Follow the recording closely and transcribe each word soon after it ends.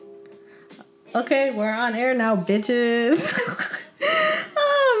Okay, we're on air now, bitches.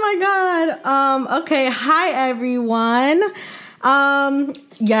 Oh my god. Okay, hi everyone.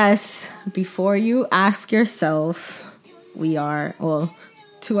 Yes, before you ask yourself, we are, well,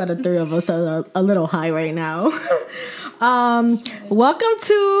 2 out of 3 of us are a little high right now. Welcome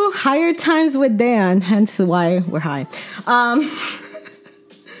to Higher Times with Dan, hence why we're high.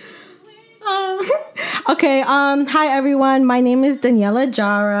 Okay, hi everyone. My name is Daniela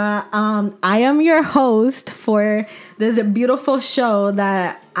Jara. I am your host for this beautiful show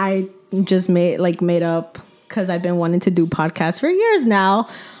that I just made up because I've been wanting to do podcasts for years now.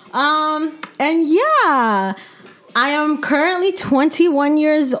 And yeah, I am currently 21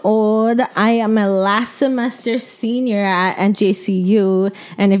 years old. I am a last semester senior at NJCU.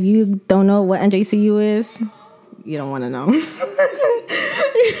 And if you don't know what NJCU is, you don't want to know.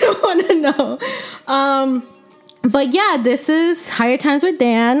 You don't want to know. But yeah, this is Higher Times with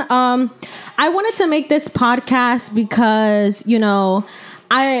Dan. I wanted to make this podcast because, you know,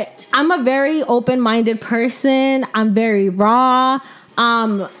 I'm a very open-minded person. I'm very raw.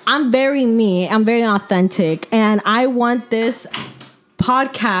 I'm very me. I'm very authentic. And I want this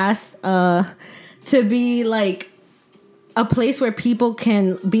podcast to be like a place where people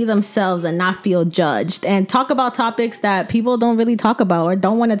can be themselves and not feel judged and talk about topics that people don't really talk about or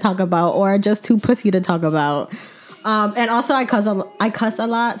don't want to talk about or are just too pussy to talk about. And also I cuss a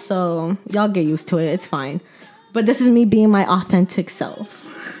lot, so y'all get used to it. It's fine. But this is me being my authentic self.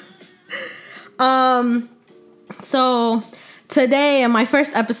 So today in my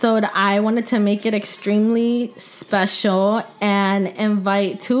first episode, I wanted to make it extremely special and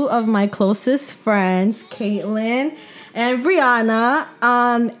invite 2 of my closest friends, Caitlin and Brianna.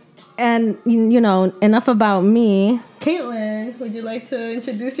 And you know, enough about me. Caitlin, would you like to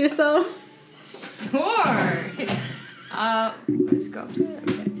introduce yourself? Sure. Let's go up to it.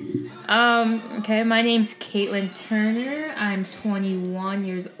 Okay, my name's Caitlin Turner. I'm 21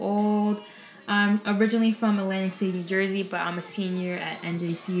 years old. I'm originally from Atlantic City, New Jersey, but I'm a senior at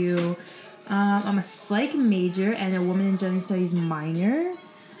NJCU. I'm a psych major and a women and gender studies minor.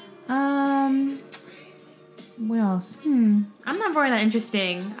 What else? I'm not very that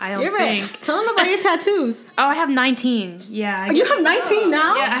interesting, I don't think. Tell them about your tattoos. Oh, I have 19. Yeah. You have 19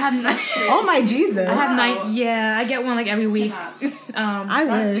 now? Yeah, I have 19. Oh my Jesus. I have 9. Yeah, I get one like every week. I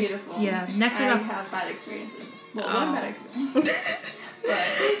That's wish. beautiful. Yeah, next week I have bad experiences. Well, one bad experience.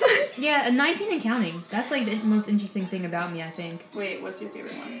 But, yeah, 19 and counting. That's like the most interesting thing about me, I think. wait, what's your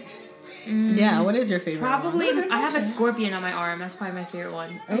favorite one? Yeah, what is your favorite Probably, one? I have a scorpion on my arm. That's probably my favorite one.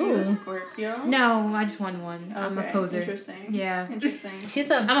 Are you a Ooh. Scorpio? No, I just won one. I'm a Okay, poser. Interesting. Yeah. Interesting.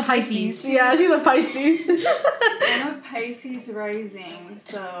 I'm a Pisces. Yeah, she's a Pisces. I'm a Pisces rising,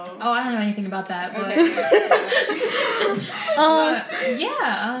 so... Oh, I don't know anything about that, but, Okay.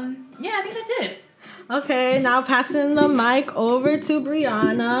 yeah, I think that's it. Okay, now passing the mic over to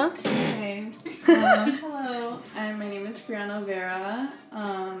Brianna. Okay. Hello. My name is Brianna Vera.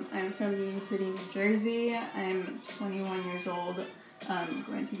 I'm from Union City, New Jersey. I'm 21 years old. I'm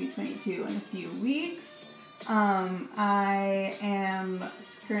going to be 22 in a few weeks. I am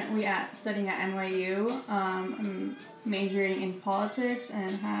currently studying at NYU. I'm majoring in politics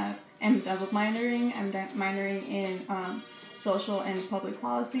and am double minoring. I'm minoring in social and public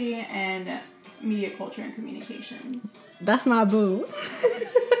policy and media culture and communications. That's my boo.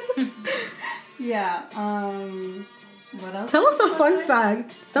 Yeah. What else? Tell us a fun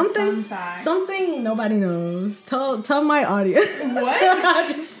fact. Fun fact. Something nobody knows. Tell my audience. What?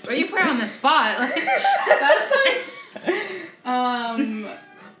 Or you put her on the spot.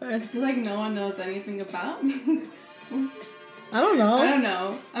 That's like no one knows anything about me. I don't know. I don't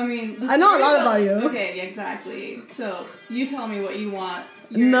know. I mean, I know a lot about you. Okay, exactly. So you tell me what you want.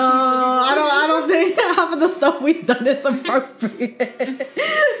 No, I don't think half of the stuff we've done is appropriate.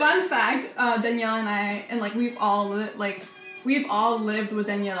 Fun fact: Daniela and I, and like we've all lived with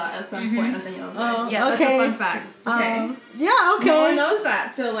Daniela at some point in Daniela's life. Yeah, that's okay. a fun fact. Okay. Yeah, okay. No one knows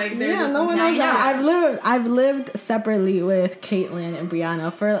that. So like, there's no one knows that. I've lived separately with Caitlin and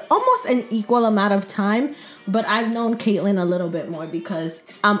Brianna for almost an equal amount of time, but I've known Caitlin a little bit more because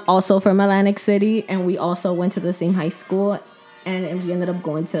I'm also from Atlantic City and we also went to the same high school and we ended up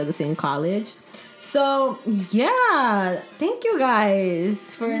going to the same college. So yeah, thank you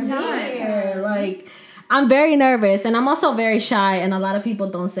guys for being here. Like, I'm very nervous and I'm also very shy, and a lot of people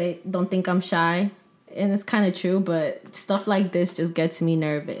don't think I'm shy. And it's kind of true, but stuff like this just gets me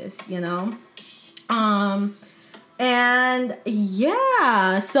nervous, you know? And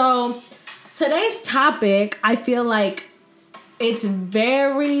yeah, so today's topic, I feel like it's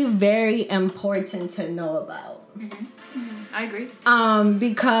very, very important to know about. I agree.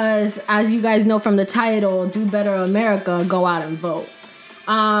 Because as you guys know from the title, Do Better America, go out and vote.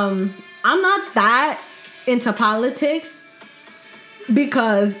 I'm not that into politics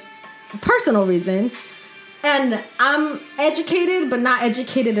because personal reasons. And I'm educated, but not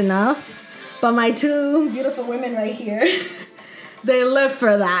educated enough. But my two beautiful women right here, they live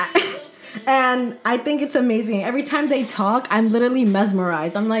for that. And I think it's amazing. Every time they talk, I'm literally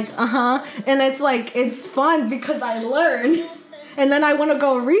mesmerized. I'm like, uh-huh. And it's like, it's fun because I learn. And then I want to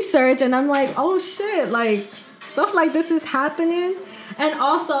go research and I'm like, oh shit, like stuff like this is happening. And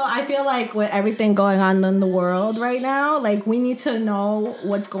also, I feel like with everything going on in the world right now, like we need to know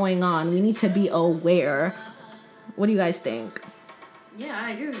what's going on. We need to be aware. What do you guys think? Yeah,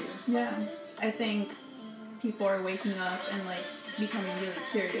 I agree with you. Yeah, I think people are waking up and like becoming really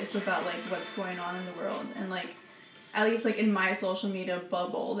curious about like what's going on in the world, and like at least like in my social media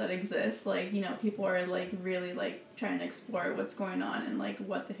bubble that exists, like, you know, people are like really like trying to explore what's going on and like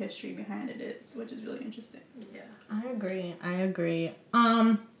what the history behind it is, which is really interesting. Yeah, I agree.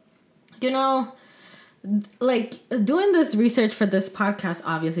 You know, like doing this research for this podcast,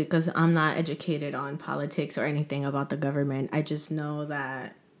 obviously, because I'm not educated on politics or anything about the government. I just know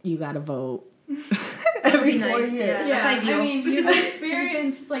that you gotta vote every 4 years. Yeah, Yeah, that's ideal. I mean, you've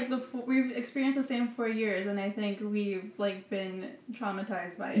experienced like we've experienced the same 4 years, and I think we've like been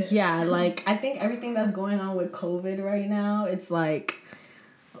traumatized by it. Yeah, like I think everything that's going on with COVID right now, it's like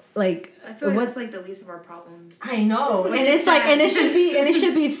I feel like that's like the least of our problems. I know, and it's like, and it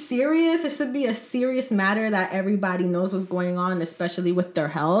should be serious. It should be a serious matter that everybody knows what's going on, especially with their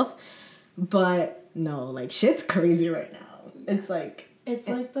health. But no, like shit's crazy right now. It's like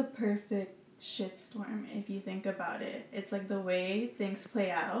the perfect shitstorm if you think about it. It's like the way things play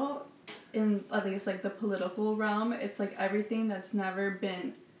out in at least like the political realm. It's like everything that's never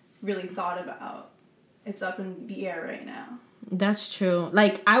been really thought about. It's up in the air right now. That's true.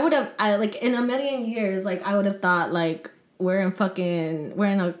 Like I like in a million years, like I would have thought like we're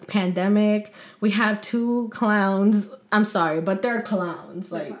in a pandemic. We have two clowns. I'm sorry, but they're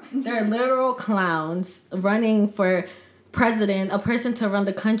clowns. Like they're literal clowns running for president, a person to run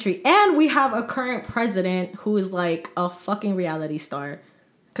the country. And we have a current president who is like a fucking reality star.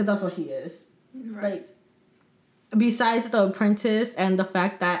 Because that's what he is. Right. Like, besides The Apprentice and the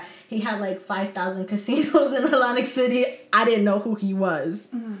fact that he had like 5,000 casinos in Atlantic City, I didn't know who he was.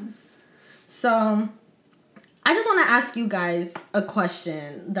 Mm-hmm. So, I just want to ask you guys a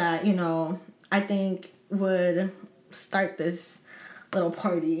question that, you know, I think would start this little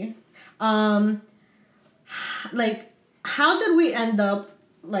party. Like, how did we end up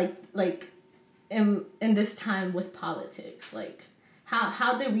like in this time with politics? Like,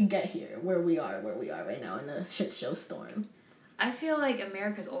 how did we get here where we are right now in a shit show storm? I feel like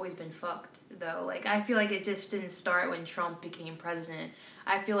America's always been fucked, though. Like, I feel like it just didn't start when Trump became president.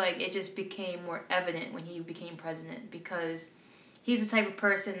 I feel like it just became more evident when he became president, because he's the type of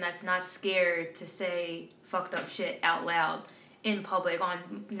person that's not scared to say fucked up shit out loud in public,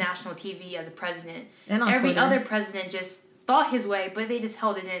 on national TV as a president. And on Every Twitter. other president just thought his way, but they just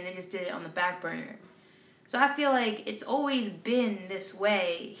held it in. They just did it on the back burner. So I feel like it's always been this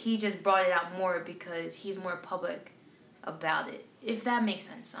way. He just brought it out more because he's more public about it. If that makes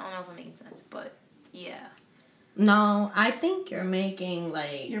sense. I don't know if I'm making sense, but yeah. No, I think you're making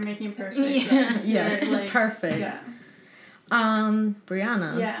perfect Yeah. sense. Yes, Like, perfect. Yeah.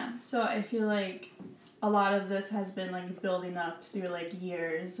 Brianna. Yeah, so I feel like a lot of this has been like building up through like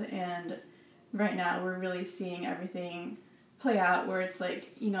years, and right now we're really seeing everything play out where it's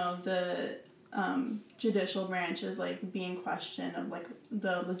like, you know, the judicial branch is like being questioned of like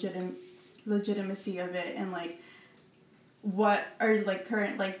the legitimacy of it, and like what are like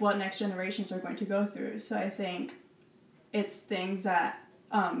current, like what next generations are going to go through. So I think it's things that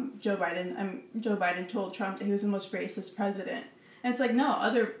Joe Biden told Trump that he was the most racist president, and it's like, no,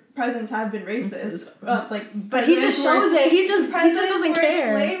 other presidents have been racist, But he just shows it. He just doesn't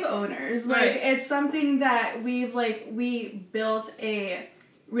care. Slave owners, Right. like it's something that we built a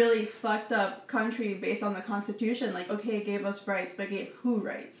really fucked up country based on the Constitution. Like, okay, it gave us rights, but it gave who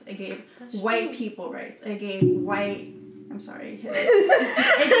rights? It gave white people rights. It gave white. I'm sorry.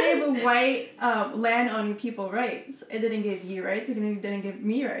 It gave white land-owning people rights. It didn't give you rights. It didn't give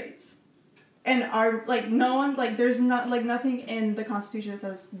me rights. And our like no one like there's not like nothing in the Constitution that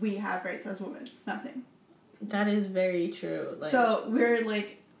says we have rights as women. Nothing. That is very true. Like, So we're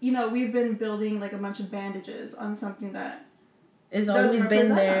like, you know, we've been building like a bunch of bandages on something that it's doesn't always been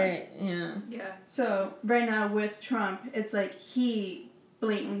represent there. us. Yeah. Yeah. So right now with Trump, it's like he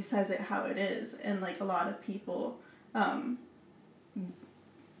blatantly says it how it is, and like a lot of people,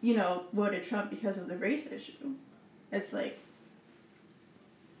 you know, voted Trump because of the race issue. it's like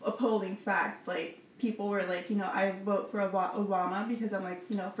a polling fact. Like, people were like, you know, I vote for Obama because I'm like,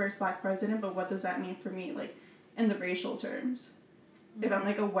 you know, first black president, but what does that mean for me, like, in the racial terms? If I'm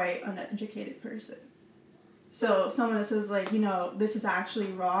like a white, uneducated person. So someone that says, like, you know, this is actually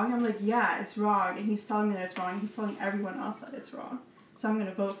wrong, I'm like, yeah, it's wrong, and he's telling me that it's wrong, he's telling everyone else that it's wrong. So I'm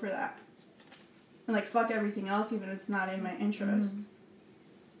gonna vote for that. And, like, fuck everything else, even if it's not in my interest.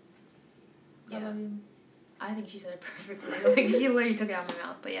 Yeah. I think she said it perfectly. Like, she literally took it out of my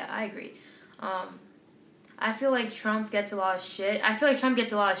mouth. But yeah, I agree. I feel like Trump gets a lot of shit. I feel like Trump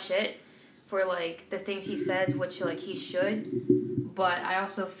gets a lot of shit for, like, the things he says, which, like, he should. But I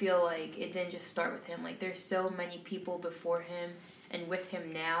also feel like it didn't just start with him. Like, there's so many people before him and with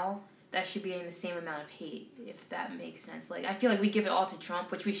him now that should be getting the same amount of hate, if that makes sense. Like, I feel like we give it all to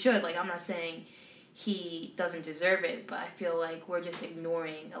Trump, which we should. Like, I'm not saying he doesn't deserve it, but I feel like we're just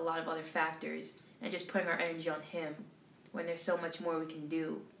ignoring a lot of other factors and just putting our energy on him when there's so much more we can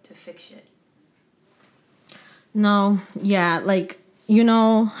do to fix shit. No, yeah, like, you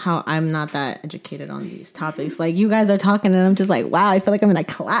know how I'm not that educated on these topics. Like, you guys are talking and I'm just like, wow, I feel like I'm in a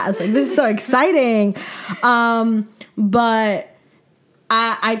class. Like, this is so exciting. But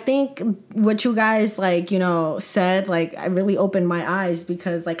I think what you guys, like, you know, said, like, I really opened my eyes,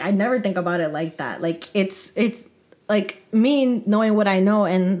 because, like, I never think about it like that. Like, it's like, me knowing what I know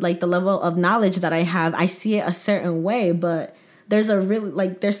and, like, the level of knowledge that I have, I see it a certain way, but there's a really,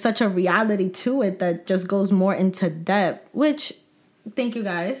 like, there's such a reality to it that just goes more into depth, which, thank you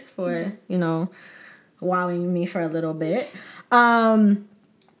guys for, you know, wowing me for a little bit. How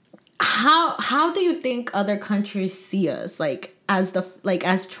do you think other countries see us, like, as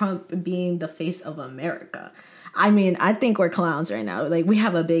Trump being the face of America? I mean, I think we're clowns right now. Like, we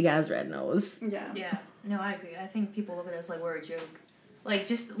have a big ass red nose. Yeah. No, I agree. I think people look at us like we're a joke. Like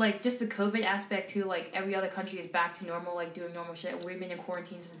just the COVID aspect too. Like, every other country is back to normal, like doing normal shit. We've been in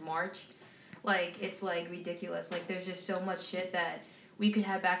quarantine since March. Like, it's like ridiculous. Like, there's just so much shit that we could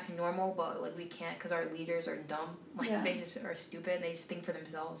have back to normal, but, like, we can't because our leaders are dumb. Like, they just are stupid and they just think for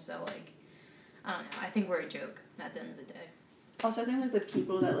themselves. So, like, I don't know. I think we're a joke at the end of the day. Also, I think, like, the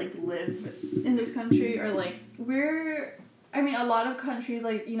people that, like, live in this country are, like, I mean, a lot of countries,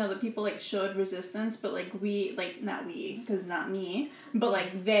 like, you know, the people, like, showed resistance, but, like, we, like, not we, because not me, but,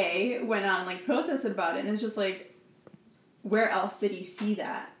 like, they went out and, like, protested about it, and it's just, like, where else did you see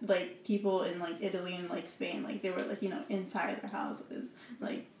that? Like, people in, like, Italy and, like, Spain, like, they were, like, you know, inside their houses.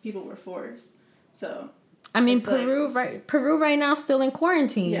 Like, people were forced. So, I mean, Peru right now still in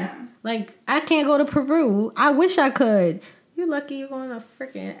quarantine. Yeah. Like, I can't go to Peru. I wish I could. You're lucky you're going to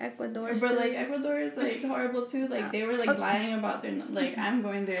freaking Ecuador. But, like, Ecuador is, like, horrible, too. Like, they were, like, lying about their... Like, I'm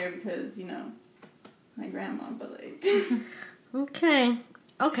going there because, you know, my grandma, but, like...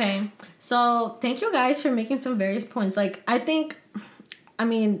 Okay. So, thank you guys for making some various points. Like, I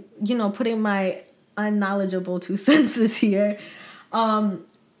mean, you know, putting my unknowledgeable 2 senses here,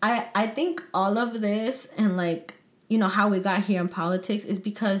 I think all of this and, like, you know, how we got here in politics is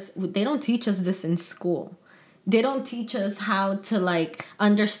because they don't teach us this in school. They don't teach us how to, like,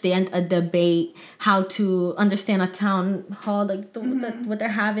 understand a debate, how to understand a town hall, like, what they're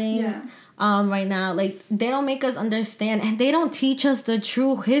having right now. Like, they don't make us understand, and they don't teach us the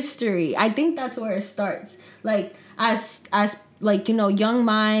true history. I think that's where it starts. Like, as like, you know, young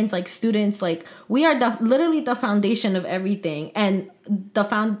minds, like, students, like, we are literally the foundation of everything. And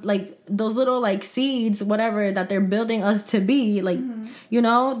like, those little, like, seeds, whatever, that they're building us to be, like, you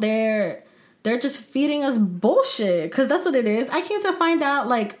know, they're just feeding us bullshit, because that's what it is. I came to find out,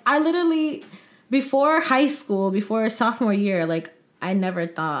 like, I literally, before high school, before sophomore year, like, I never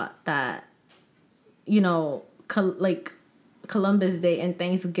thought that, you know, like, Columbus Day and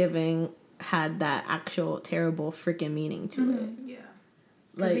Thanksgiving had that actual terrible freaking meaning to it. Yeah.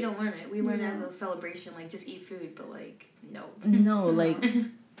 Because, like, we don't learn it. We learn it as a celebration, like, just eat food, but, like, no. No,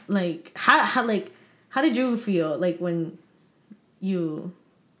 like, how did you feel, like, when you...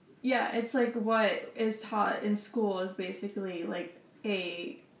 Yeah, it's like what is taught in school is basically like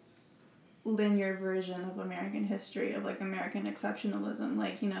a linear version of American history, of, like, American exceptionalism.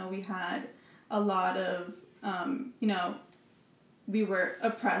 Like, you know, we had a lot of, you know, we were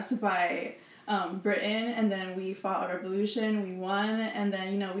oppressed by Britain, and then we fought a revolution, we won, and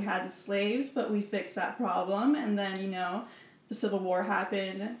then, you know, we had the slaves, but we fixed that problem, and then, you know, the Civil War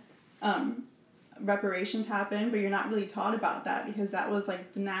happened, reparations happened, but you're not really taught about that because that was,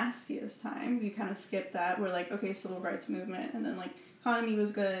 like, the nastiest time. You kind of skip that. We're like, okay, civil rights movement, and then, like, economy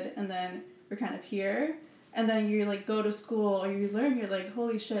was good, and then we're kind of here, and then you, like, go to school or you learn, you're like,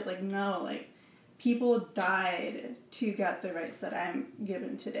 holy shit, like, no, like, people died to get the rights that I'm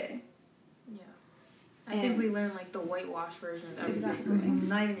given today. Yeah. I think we learn like the whitewash version of everything. Exactly. Like,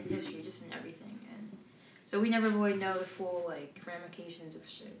 not even in history, just in everything. And so we never really know the full like ramifications of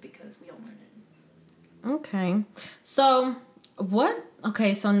shit because we don't learn it. Okay. So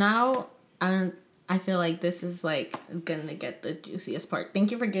so now I feel like this is like gonna get the juiciest part.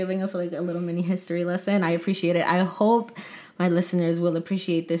 Thank you for giving us like a little mini history lesson. I appreciate it. I hope my listeners will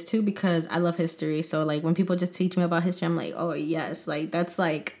appreciate this too because I love history. So like when people just teach me about history, I'm like, oh yes, like that's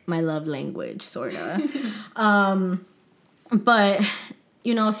like my love language, sort of. But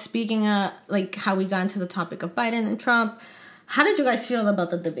you know, speaking of like how we got into the topic of Biden and Trump, how did you guys feel about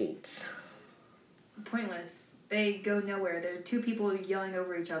the debates? Pointless. They go nowhere. They're two people yelling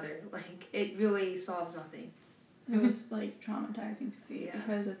over each other. Like, it really solves nothing. It was, like, traumatizing to see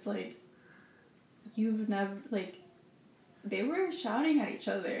because it's, like, you've never, like, they were shouting at each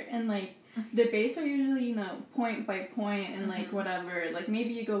other. And, like, debates are usually, you know, point by point and, like, whatever. Like,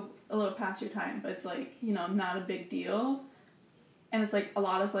 maybe you go a little past your time, but it's, like, you know, not a big deal. And it's, like, a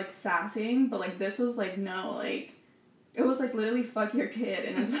lot of, like, sassing. But, like, this was, like, no, like, it was, like, literally fuck your kid.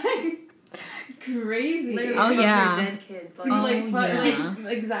 And it's, like... crazy. Literally, oh yeah, your dead kid. Like, yeah.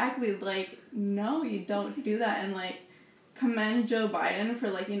 like exactly. Like, no, you don't do that. And like, commend Joe Biden for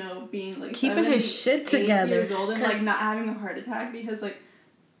like, you know, being like keeping his shit together, years old and like not having a heart attack. Because like,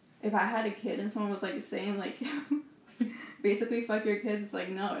 if I had a kid and someone was like saying like, basically fuck your kids, it's like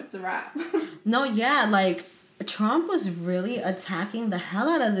no, it's a wrap. No, yeah, like Trump was really attacking the hell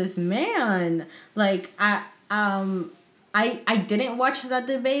out of this man. Like I didn't watch that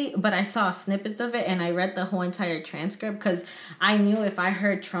debate, but I saw snippets of it and I read the whole entire transcript because I knew if I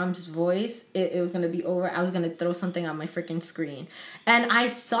heard Trump's voice, it was going to be over. I was going to throw something on my freaking screen. And I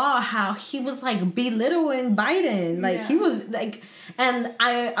saw how he was like belittling Biden. Like he was like, and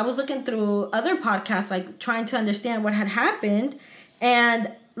I was looking through other podcasts, like trying to understand what had happened.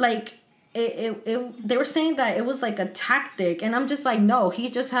 And like, they were saying that it was like a tactic, and I'm just like, no, he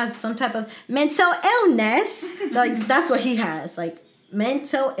just has some type of mental illness. Like that's what he has, like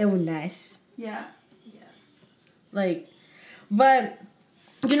mental illness. Yeah. Like, but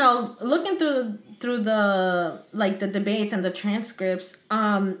you know, looking through the like the debates and the transcripts,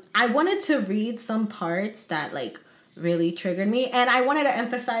 I wanted to read some parts that like really triggered me, and I wanted to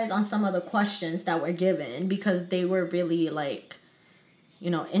emphasize on some of the questions that were given because they were really like, you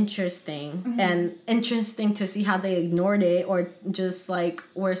know, interesting and interesting to see how they ignored it or just like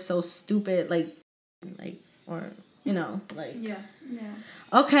were so stupid, like or you know, like Yeah.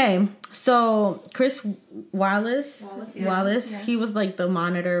 Okay, so Chris Wallace, Yes. he was like the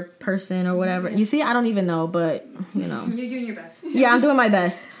monitor person or whatever. You see, I don't even know, but you know, You're doing your best. yeah, I'm doing my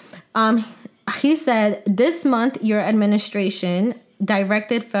best. He said this month your administration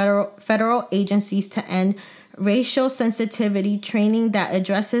directed federal agencies to end racial sensitivity training that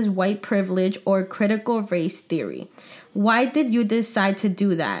addresses white privilege or critical race theory. Why did you decide to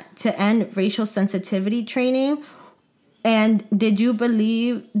do that? To end racial sensitivity training? And do you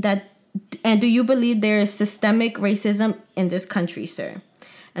believe there is systemic racism in this country, sir?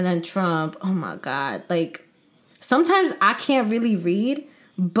 And then Trump, oh my God. Like, sometimes I can't really read,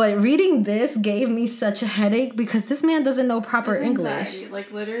 but reading this gave me such a headache because this man doesn't know proper English.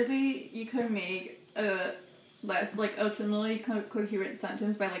 Like, literally, you could make a similarly coherent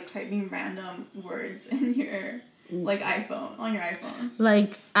sentence by like typing random words in your like iPhone on your iPhone.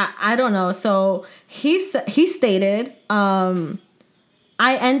 Like I don't know. So he stated, I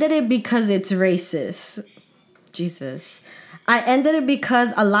ended it because it's racist. Jesus. I ended it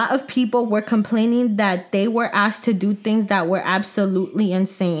because a lot of people were complaining that they were asked to do things that were absolutely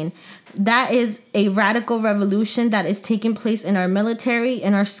insane. That is a radical revolution that is taking place in our military,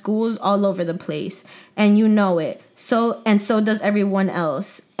 in our schools, all over the place. And you know it. So does everyone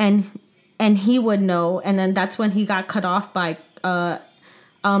else. And he would know. And then that's when he got cut off by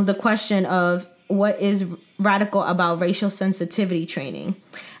the question of what is radical about racial sensitivity training.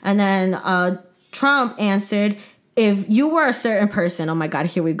 And then Trump answered, if you were a certain person, oh my God,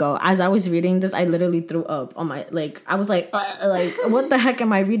 here we go. As I was reading this, I literally threw up on my, like, I was like, what the heck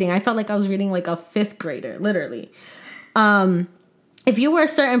am I reading? I felt like I was reading like a fifth grader, literally. If you were a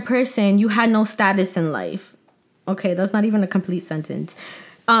certain person, you had no status in life. Okay, that's not even a complete sentence.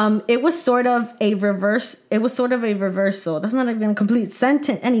 It was sort of a reversal. That's not even a complete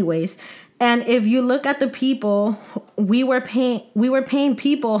sentence anyways. And if you look at the people, we were paying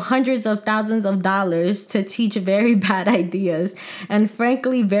people hundreds of thousands of dollars to teach very bad ideas and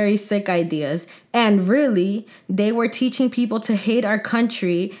frankly very sick ideas. And really, they were teaching people to hate our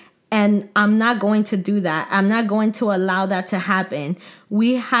country And I'm not going to do that. I'm not going to allow that to happen.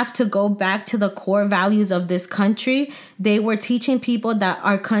 We have to go back to the core values of this country. They were teaching people that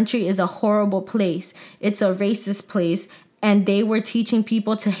our country is a horrible place. It's a racist place. And they were teaching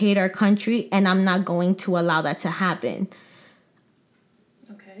people to hate our country. And I'm not going to allow that to happen.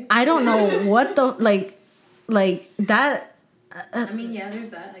 Okay. I don't know what the, like that. I mean, yeah,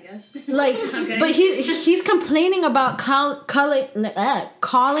 there's that, I guess. Like, okay. But he's complaining about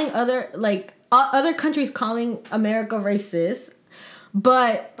calling other, like, other countries calling America racist,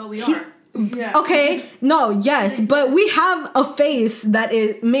 but we are. Yeah. Okay, no, yes, but we have a face that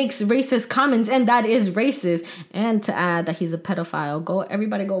makes racist comments, and that is racist. And to add that he's a pedophile,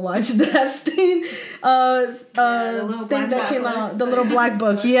 everybody go watch the Epstein the little thing that came book. out, the little black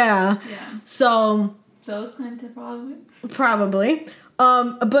book. Yeah. So it's Clinton probably.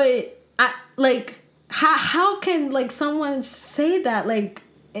 But I like how can like someone say that like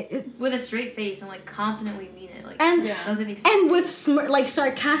with a straight face and like confidently mean it, like, and doesn't make sense. And with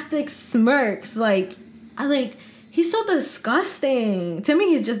sarcastic smirks, like he's so disgusting. To me,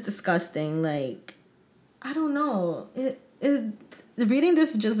 he's just disgusting. Like, I don't know. Reading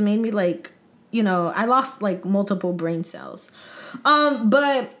this just made me like, I lost like multiple brain cells.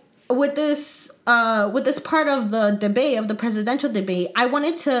 But with this part of the debate, of the presidential debate, I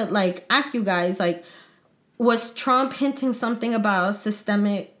wanted to like ask you guys, like, was Trump hinting something about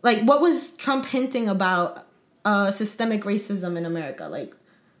systemic, like, what was Trump hinting about systemic racism in America? Like,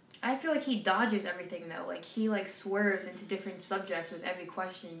 I feel like he dodges everything though. Like, he like swerves into different subjects with every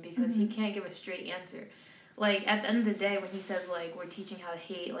question because he can't give a straight answer. Like, at the end of the day, when he says like we're teaching how to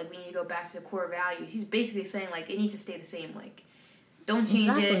hate, like we need to go back to the core values, he's basically saying like it needs to stay the same. Like, don't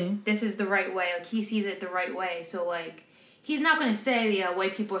change it. This is the right way. Like, he sees it the right way. So like, he's not going to say, yeah,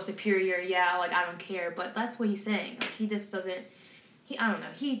 white people are superior. Yeah, like, I don't care. But that's what he's saying. Like, he just doesn't. I don't know.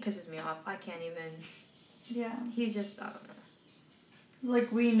 He pisses me off. I can't even. Yeah. He's just, I don't know. It's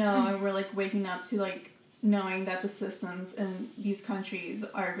like, we know, and we're like waking up to like knowing that the systems in these countries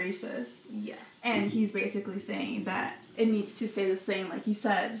are racist. Yeah. And he's basically saying that it needs to stay the same, like you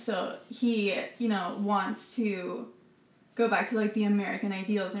said. So he, wants to go back to like the American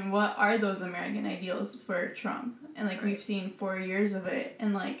ideals, and what are those American ideals for Trump? And like, we've seen 4 years of it,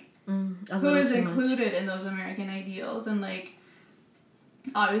 and like who is included in those American ideals? And like,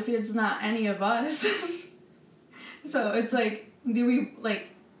 obviously it's not any of us. So it's like, do we like,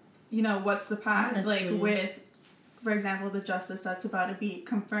 what's the path? Honestly. Like, with, for example, the justice that's about to be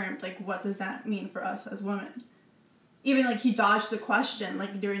confirmed, like, what does that mean for us as women? Even like, he dodged the question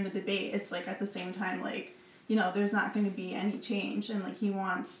like during the debate. It's like, at the same time, like, there's not going to be any change, and like, he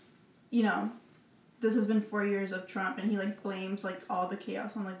wants, this has been 4 years of Trump, and he like blames like all the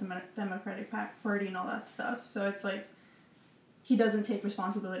chaos on like the Democratic Party and all that stuff. So it's like, he doesn't take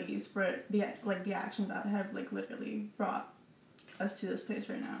responsibilities for the actions that have like literally brought us to this place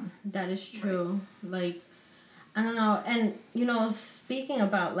right now. That is true. Right. Like, I don't know. And speaking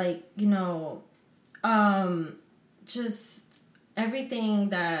about like, just everything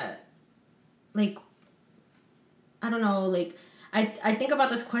that, like, I don't know, like, I think about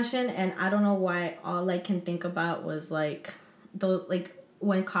this question, and I don't know why all I can think about was like those, like,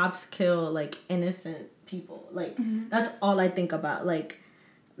 when cops kill like innocent people. Like, that's all I think about. Like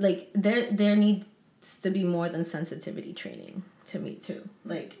there needs to be more than sensitivity training to me too.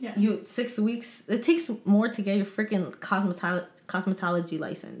 Like, 6 weeks, it takes more to get your freaking cosmetology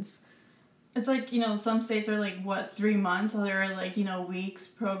license. It's like, some states are like, 3 months, or there are like, weeks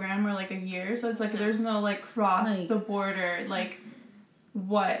program, or like a year. So it's like, there's no like cross the border, like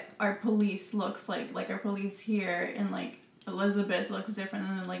what our police looks like. Like, our police here in like Elizabeth looks different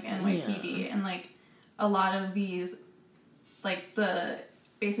than like NYPD. And like, a lot of these, like, the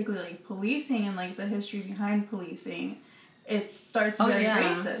basically like policing and like the history behind policing, it starts very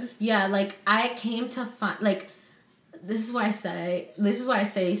racist. Yeah, like, I came to find, like, this is why I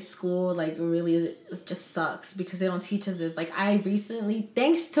say school, like, really just sucks, because they don't teach us this. Like, I recently,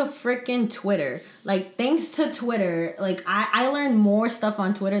 thanks to freaking Twitter, like, I learned more stuff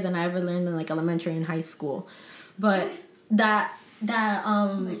on Twitter than I ever learned in like elementary and high school. But that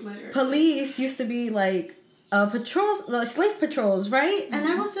like, police used to be like patrols, slave patrols, right? And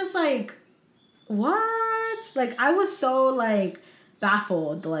I was just like, what? Like, I was so like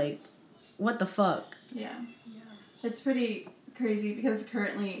baffled, like, what the fuck? Yeah. It's pretty crazy, because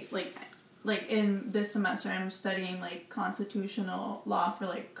currently, like in this semester, I'm studying like constitutional law for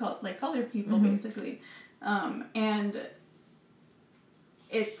like colored people, basically, and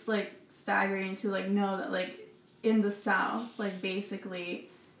it's like staggering to like know that like in the South, like, basically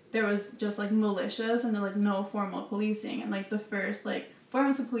there was just like militias and like no formal policing, and like the first like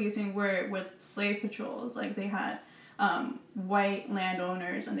forms of policing were with slave patrols. Like they had white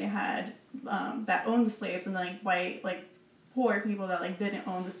landowners, and they had that owned the slaves, and like white like poor people that like didn't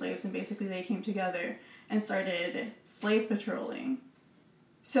own the slaves, and basically they came together and started slave patrolling.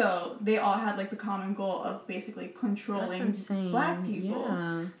 So they all had like the common goal of basically controlling black people.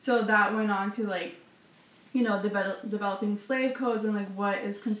 Yeah. So that went on to like, you know, developing slave codes and like what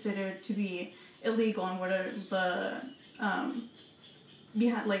is considered to be illegal and what are the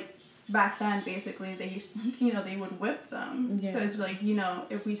behind, like back then basically they used to, you know, they would whip them. Yeah. So it's like, you know,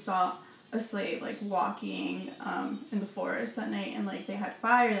 if we saw a slave like walking in the forest at night and like they had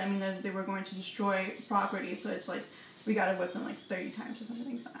fire, I mean they were going to destroy property, so it's like we gotta whip them like 30 times or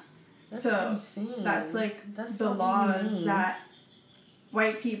something like that. That's so insane. that's like that's the so laws inhumane. that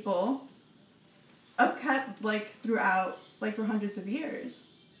white people have kept like throughout like for hundreds of years.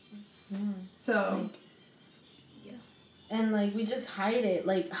 Yeah. So Like, and like we just hide it,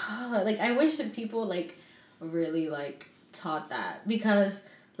 like like I wish that people like really like taught that, because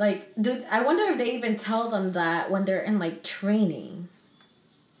like I wonder if they even tell them that when they're in like training.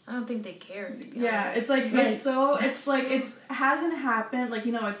 I don't think they care. To be yeah, honest. it's like Like, it's hasn't happened, like,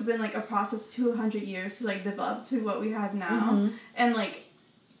 you know, it's been like a process of 200 years to like develop to what we have now. Mhm. And like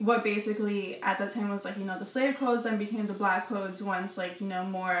what basically at that time was like, you know, the slave codes then became the black codes once like, you know,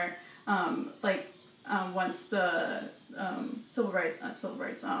 more once the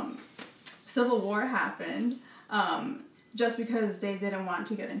Civil War happened, just because they didn't want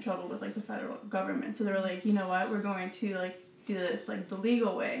to get in trouble with like the federal government. So they were like, you know what, we're going to like do this like the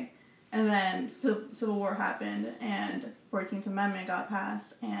legal way. And then Civil War happened and 14th Amendment got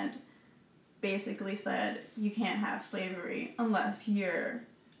passed and basically said you can't have slavery unless you're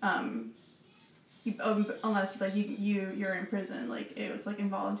unless like you're in prison, like it's like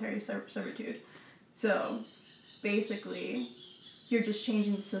involuntary servitude. So basically you're just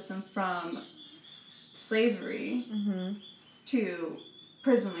changing the system from slavery to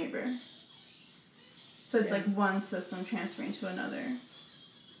prison labor. So it's like one system transferring to another.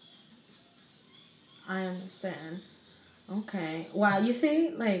 I understand. Okay. Wow, you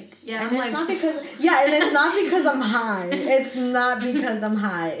see, like, Yeah, and I'm it's like- not because, and it's not because I'm high. It's not because I'm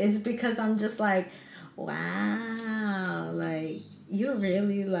high. It's because I'm just like, wow, like, you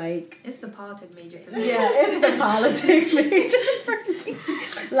really, like, It's the politic major for me. yeah, it's the politics major for me.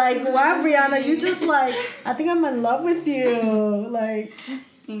 Like, wow, Brianna, you just, like, I think I'm in love with you. Like,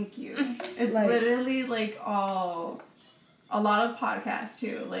 Thank you. It's Like- literally like a lot of podcasts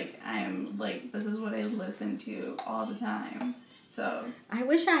too. Like I'm like, this is what I listen to all the time. So I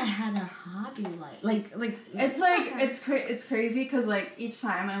wish I had a hobby like it's like it's crazy because like each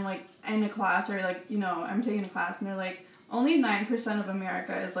time I'm like in a class or like, you know, I'm taking a class and they're like only 9% of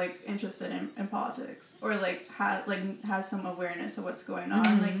America is like interested in politics or like has some awareness of what's going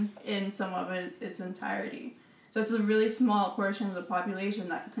on like in some of its entirety. So it's a really small portion of the population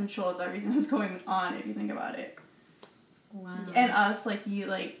that controls everything that's going on if you think about it. wow. And us, like, you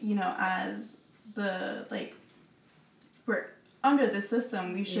know, as the, like, we're under the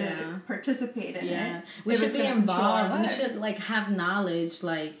system, we should participate in it. We if should it's be gonna control our involved. We lives. should, like, have knowledge.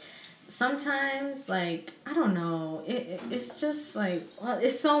 Like, sometimes, like, I don't know. It's just, like, well,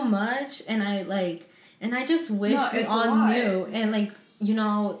 it's so much. And I just wish we it's a all lot. knew. And, like, you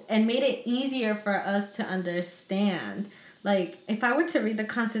know, and made it easier for us to understand. Like, if I were to read the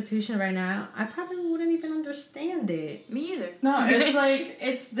Constitution right now, I probably wouldn't even understand it. Me either. No, it's like,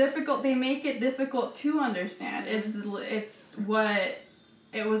 it's difficult. They make it difficult to understand. It's what,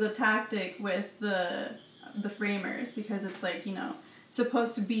 it was a tactic with the framers because it's like, you know, it's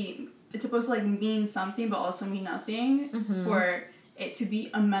supposed to like mean something but also mean nothing for it to be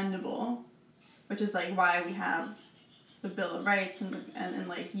amendable, which is like why we have the Bill of Rights and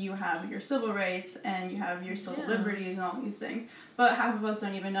like you have your civil rights and you have your civil liberties and all these things. But half of us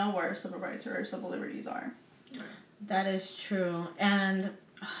don't even know what our civil rights or our civil liberties are. That is true. And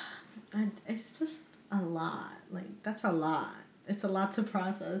it's just a lot. Like, that's a lot. It's a lot to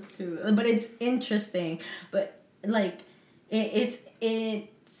process, too. But it's interesting. But, like, it's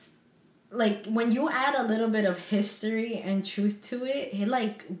like, when you add a little bit of history and truth to it, it,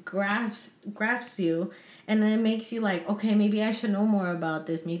 like, grabs you. And then it makes you like, okay, maybe I should know more about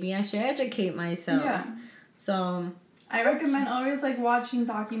this. Maybe I should educate myself. Yeah. So I recommend always like watching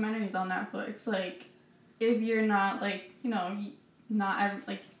documentaries on Netflix. Like, if you're not like, you know,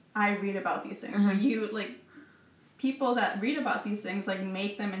 like I read about these things, but you like people that read about these things like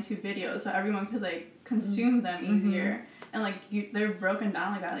make them into videos so everyone could like consume them easier. And like they're broken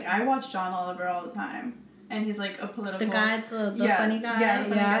down like that. Like I watch John Oliver all the time, and he's like a political. The guy, the funny guy. Yeah, the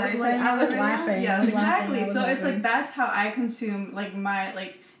funny guy. I was laughing. Yeah, exactly. So it's laughing. like that's how I consume like my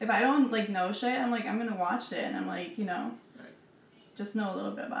like if I don't like know shit, I'm like I'm gonna watch it and I'm like just know a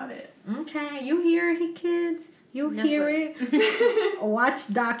little bit about it. Okay, you hear it, kids. You hear it. Watch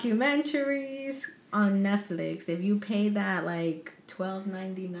documentaries on Netflix. If you pay that like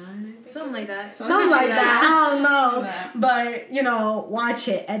 $12.99, Something like that. something like that. I don't know, Yeah. but watch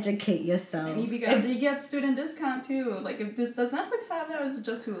it, educate yourself. And you get student discount too. Like does Netflix have that or is it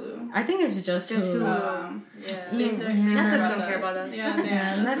just Hulu? I think it's just Hulu. Yeah. Netflix don't care about us.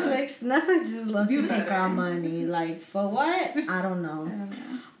 Yeah, Netflix just love to take our money. Like for what? I don't know.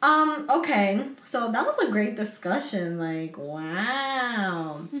 Okay, so that was a great discussion. Like,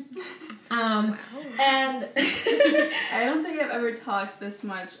 wow. And I don't think I've ever talked this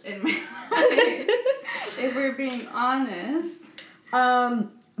much in my life. If we're being honest.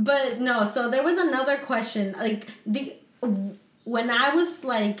 But no, so there was another question. Like when I was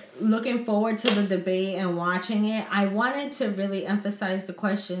like looking forward to the debate and watching it, I wanted to really emphasize the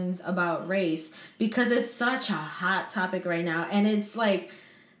questions about race because it's such a hot topic right now, and it's like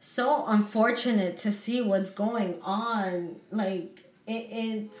so unfortunate to see what's going on. Like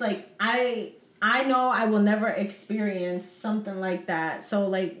it's like I know I will never experience something like that. So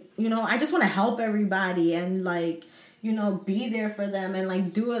like, I just want to help everybody and like, be there for them and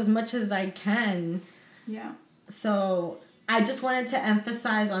like do as much as I can. Yeah. So I just wanted to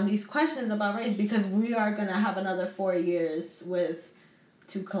emphasize on these questions about race because we are going to have another 4 years with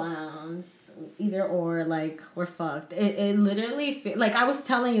 2 clowns, either or, like, we're fucked. It literally, like I was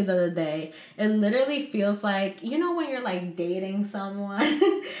telling you the other day, it literally feels like, when you're, like, dating someone,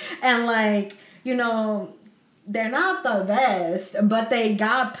 and, like, they're not the best, but they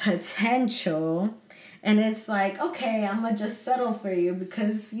got potential, and it's like, okay, I'm gonna just settle for you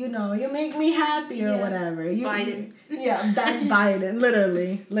because, you make me happy or whatever. Biden. Yeah, that's Biden,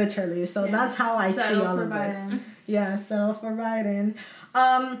 literally. So that's how I see all of Biden. this. Yeah, settle for Biden.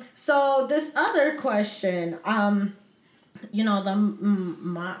 So this other question, the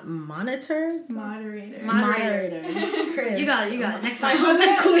moderator, Chris. You got it. Next time.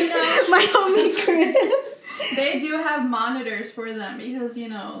 My homie Chris. They do have monitors for them because,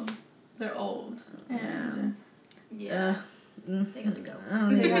 they're old. And Yeah. They gotta go.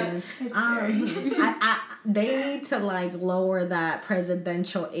 it's scary. They need to like lower that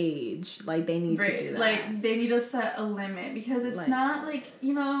presidential age. Like they need to do that. Like they need to set a limit because it's like, not like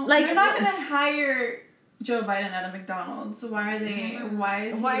like they're not gonna hire Joe Biden at a McDonald's. Why are they?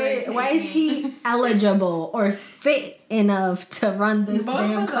 Why is he eligible or fit enough to run this Both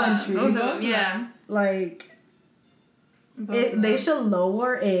damn of them. country? Both of them, yeah. Like they should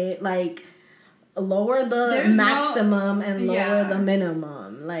lower it. Like lower the maximum and lower the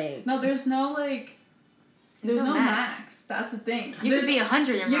minimum. Like there's no like. There's no max. That's the thing. You could be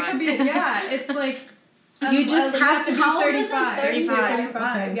 100 and You could be, it's like... you just have to be 35.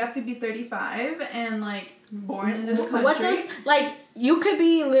 35. You have to be 35 and, like, born in this country. What does... Like, you could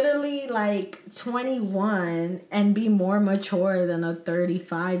be literally, like, 21 and be more mature than a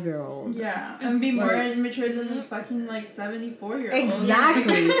 35-year-old. Yeah, and be more mature than a fucking, like, 74-year-old.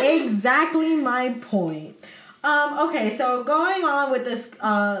 Exactly. Exactly my point. Okay, so going on with this,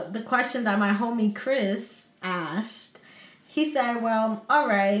 the question that my homie Chris asked, he said, well, all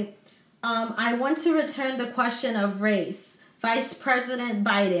right, I want to return the question of race. Vice President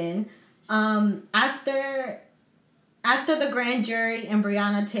Biden, after the grand jury in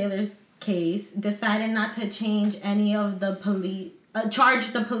Breonna Taylor's case decided not to change any of the police, charge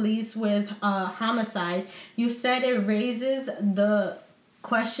the police with homicide, you said it raises the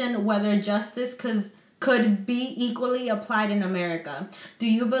question whether justice could be equally applied in America. Do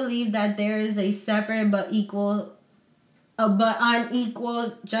you believe that there is a separate but unequal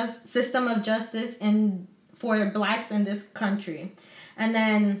system of justice for blacks in this country? And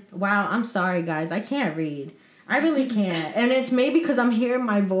then, wow, I'm sorry guys, I can't read. I really can't, and it's maybe because I'm hearing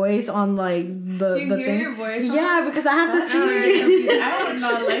my voice on like the thing. Your voice? Yeah, because I have to see. I would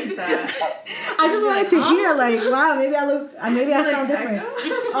not like that. I just wanted to hear like, wow, maybe I sound different.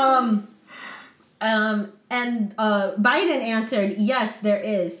 And Biden answered, yes, there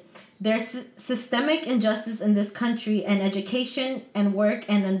is. There's systemic injustice in this country and education and work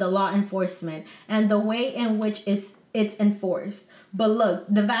and in the law enforcement and the way in which it's enforced. But look,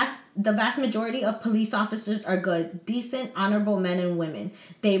 the vast majority of police officers are good, decent, honorable men and women.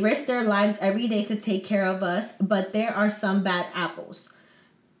 They risk their lives every day to take care of us, but there are some bad apples.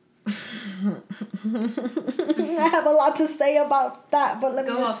 I have a lot to say about that, but let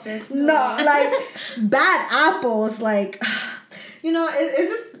me go off, sis. No, like bad apples, like it's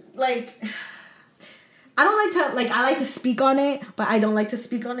just like I don't like to, like, I like to speak on it, but I don't like to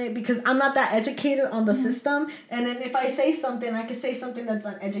speak on it because I'm not that educated on the system. And then if I say something, I could say something that's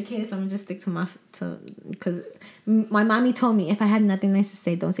uneducated, so I'm gonna just stick because my mommy told me if I had nothing nice to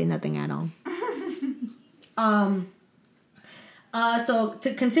say, don't say nothing at all. So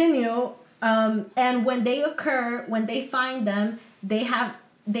to continue, and when they occur, when they find them, they have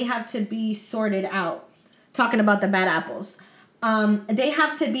to be sorted out. Talking about the bad apples. They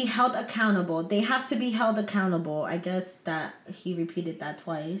have to be held accountable. I guess that he repeated that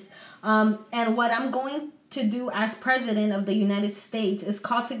twice. And what I'm going to do as president of the United States is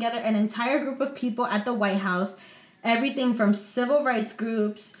call together an entire group of people at the White House, everything from civil rights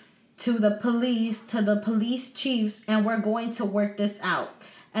groups to the police chiefs, and we're going to work this out.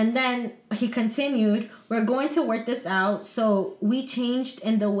 And then he continued, we're going to work this out so we changed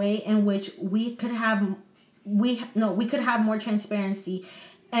in the way in which we could have more transparency.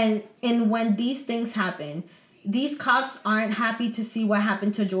 And when these things happen, these cops aren't happy to see what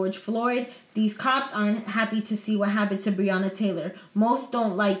happened to George Floyd. These cops aren't happy to see what happened to Breonna Taylor. Most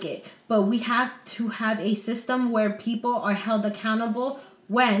don't like it. But we have to have a system where people are held accountable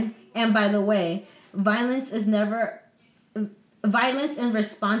when, and by the way, violence in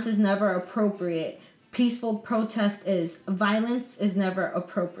response is never appropriate. Peaceful protest is. Violence is never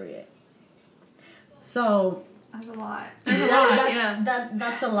appropriate. So that's a lot.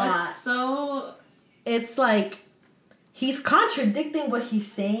 That's a lot. So it's like he's contradicting what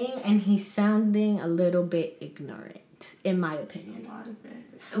he's saying, and he's sounding a little bit ignorant, in my opinion.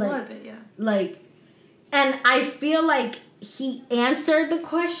 A lot of it, yeah. Like, and I feel like he answered the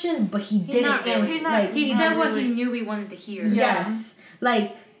question, but he didn't answer. He said what he knew we wanted to hear. Yes,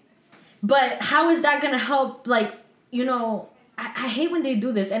 like, but how is that gonna help? Like, you know. I hate when they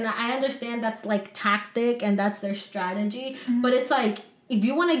do this, and I understand that's like tactic and that's their strategy, but it's like, if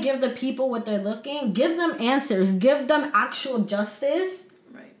you want to give the people what they're looking, give them answers, give them actual justice,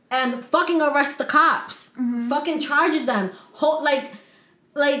 right? And fucking arrest the cops, fucking charge them, like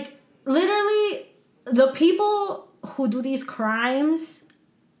literally the people who do these crimes,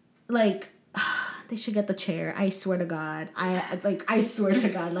 like. They should get the chair. I swear to God. I swear to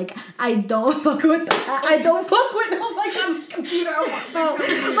God. Like, I don't fuck with that. Oh my God, my computer almost fell.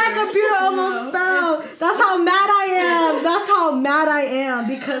 That's how mad I am.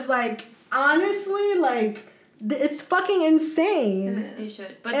 Because, like, honestly, like, it's fucking insane. They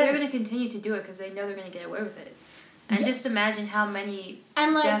should. But they're going to continue to do it because they know they're going to get away with it. And just imagine how many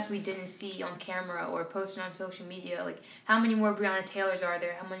deaths we didn't see on camera or posted on social media. Like, how many more Breonna Taylors are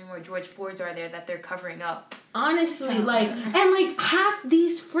there? How many more George Floyds are there that they're covering up? Honestly, half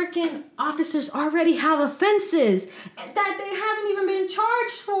these freaking officers already have offenses that they haven't even been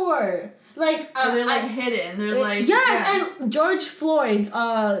charged for. Like, they're hidden. They're and George Floyd's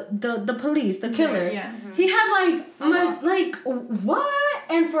the police, the killer. He had what?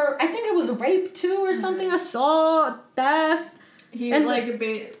 And for I think it was rape too or something, assault, theft. He and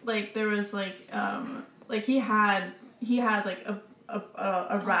there was he had like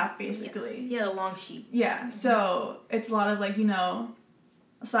a rap basically. Yes. He had a long sheet. Yeah, so it's a lot of a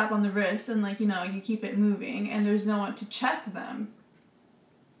slap on the wrist and you keep it moving and there's no one to check them.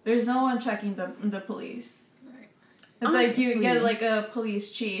 There's no one checking the police. Right. It's like you get a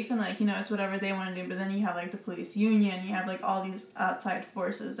police chief and it's whatever they want to do, but then you have the police union, you have all these outside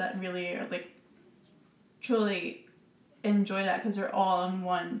forces that really are truly enjoy that because they're all on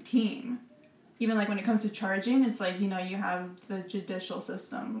one team. Even when it comes to charging, it's you have the judicial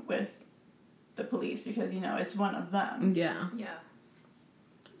system with the police because it's one of them. Yeah. Yeah.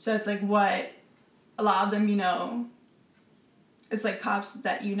 So it's what a lot of them it's cops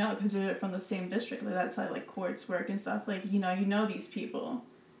that because they're from the same district. That's how courts work and stuff. You know these people.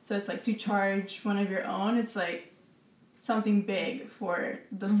 So it's to charge one of your own. It's something big for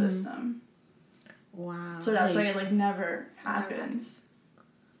the system. Wow. So that's why it never happens.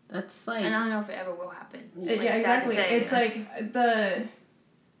 That's and I don't know if it ever will happen. Yeah, exactly. It's the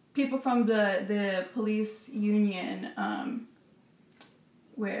people from the police union.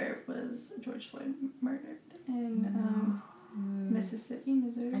 Where was George Floyd murdered in? Mississippi,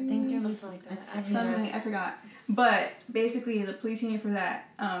 Missouri. I think something like that. I forgot. But basically, the police union for that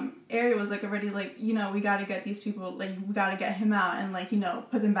area was already we got to get these people we got to get him out and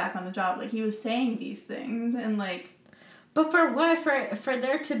put them back on the job. He was saying these things and But for what? For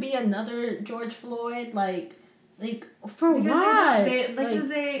there to be another George Floyd for what?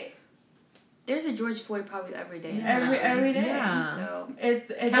 There's a George Floyd probably every day. Every day. Yeah. So and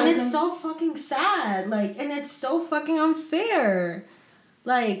it's so fucking sad. And it's so fucking unfair.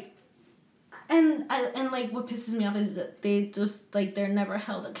 And like what pisses me off is that they just like they're never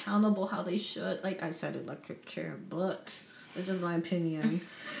held accountable how they should. Like I said, electric chair, but it's just my opinion.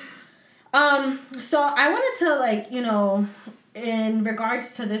 So I wanted to like, you know, in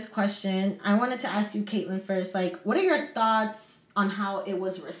regards to this question, I wanted to ask you, Caitlin, first, like, what are your thoughts on how it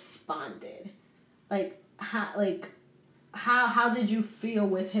was responded? Like how did you feel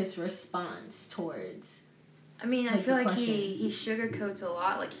with his response towards? I mean, I feel like he sugarcoats a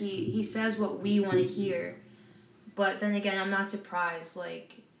lot. Like, he says what we want to hear. But then again, I'm not surprised.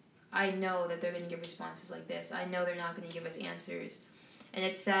 Like, I know that they're going to give responses like this. I know they're not going to give us answers. And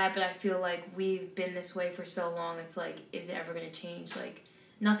it's sad, but I feel like we've been this way for so long. It's like, is it ever going to change? Like,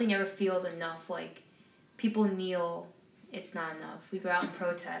 nothing ever feels enough. Like, people kneel. It's not enough. We go out and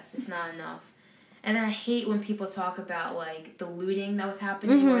protest. It's not enough. And then I hate when people talk about, like, the looting that was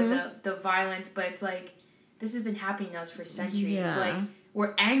happening or the violence. But it's like, this has been happening to us for centuries. Yeah. Like,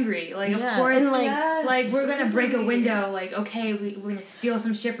 we're angry. Like, of course, and like we're going to break a window. Like, okay, we're going to steal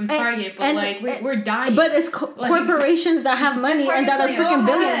some shit from Target. But, we're dying. But it's corporations that have money and that are freaking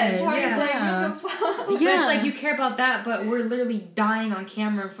billionaires. But it's like, you care about that, but we're literally dying on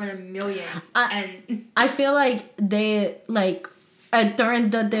camera in front of millions. I feel like they, like, during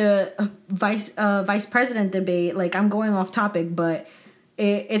the vice president debate, like, I'm going off topic, but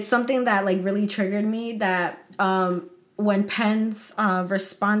it's something that, like, really triggered me that when Pence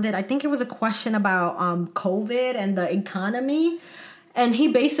responded, I think it was a question about COVID and the economy, and he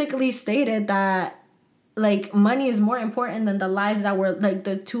basically stated that, like, money is more important than the lives that were, like,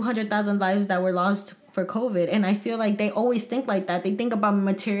 the 200,000 lives that were lost for COVID. And I feel like they always think like that. They think about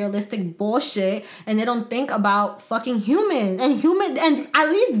materialistic bullshit, and they don't think about fucking human and at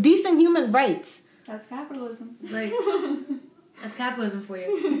least decent human rights. That's capitalism. Like, that's capitalism for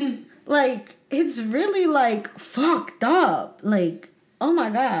you. Like, it's really, like, fucked up. Like, oh my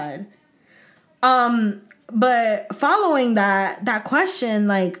God. But following that question,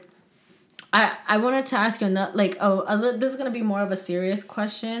 like, I wanted to ask you another, like, this is gonna be more of a serious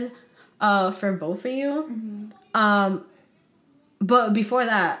question, for both of you. Mm-hmm. But before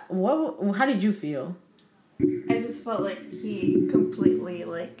that, how did you feel? I just felt like he completely,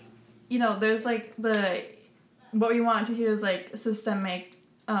 like, you know, there's, like, what we want to hear is, like, systemic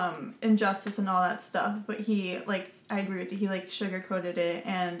injustice and all that stuff, but he, like, I agree with you, he, like, sugarcoated it,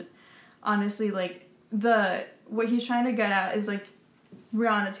 and honestly, like, what he's trying to get at is, like,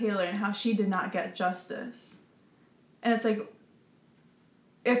 Breonna Taylor and how she did not get justice. And it's like,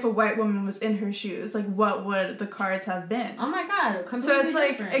 if a white woman was in her shoes, like, what would the cards have been? Oh my God, completely so it's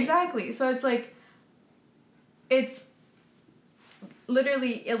like different. Exactly. So it's like, it's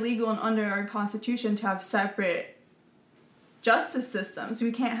literally illegal and under our Constitution to have separate justice systems.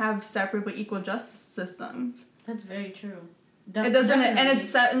 We can't have separate but equal justice systems. That's very true. It doesn't, and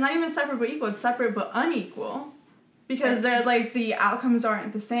it's not even separate but equal. It's separate but unequal, because they're, like, the outcomes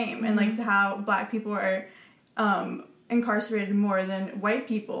aren't the same, and, like, how Black people are incarcerated more than white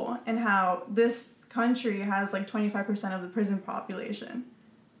people, and how this country has, like, 25% of the prison population.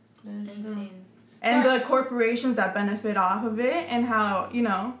 Insane. And the corporations that benefit off of it, and how, you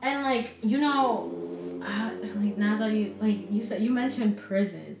know. And, like, you know, like, now that you mentioned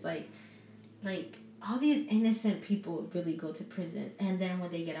prisons, like all these innocent people really go to prison, and then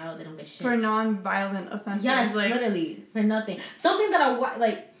when they get out, they don't get shit. For non-violent offenses. Yes, like, literally, for nothing. Something that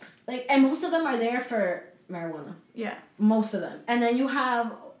like, and most of them are there for marijuana. Yeah. Most of them. And then you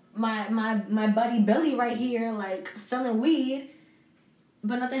have my buddy Billy right here, like, selling weed,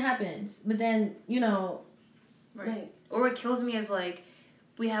 but nothing happens. But then, you know. Right. Like, or what kills me is, like,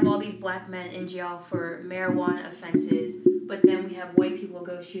 we have all these Black men in jail for marijuana offenses, but then we have white people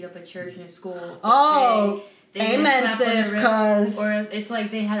go shoot up a church and a school. Oh, amen, sis, cause or it's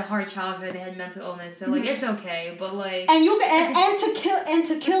like they had a hard childhood, they had mental illness, so, like, it's okay, but, like, and you and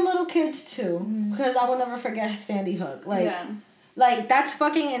to kill little kids too, because I will never forget Sandy Hook, like, like, that's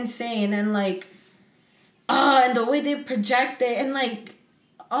fucking insane, and, like, and the way they project it, and, like,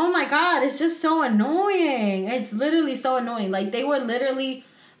 oh my God, it's just so annoying. It's literally so annoying. Like, they were literally,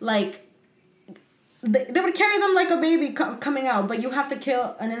 like, they would carry them like a baby coming out, but you have to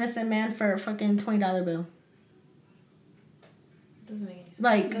kill an innocent man for a fucking $20 bill. Doesn't make any sense.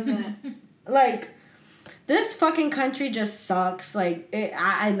 Like, like, this fucking country just sucks. Like,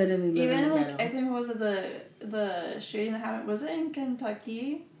 I literally live in the ghetto. I think, was it the shooting that happened, was it in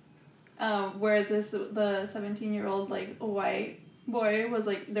Kentucky? Where the 17-year-old, like, white boy was,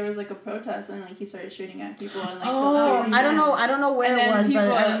 like, there was, like, a protest, and, like, he started shooting at people, and, like, I don't know where it was, but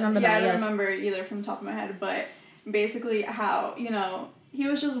I remember that. I don't remember either from the top of my head, but basically how, you know, he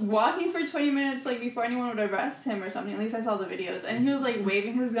was just walking for 20 minutes, like, before anyone would arrest him or something. At least I saw the videos. And he was, like,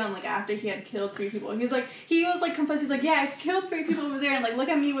 waving his gun, like, after he had killed 3 people. He was, like, confessed. He's like, yeah, I killed 3 people over there. And, like, look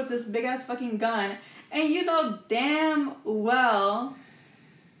at me with this big-ass fucking gun. And you know damn well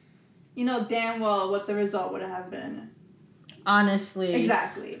what the result would have been. Honestly.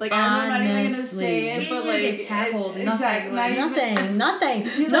 Exactly. Like, I'm not even gonna say it, but, like... get tackled. Exactly. Nothing.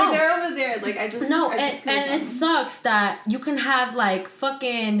 He's like, they're over there. Like, I just and it sucks that you can have, like,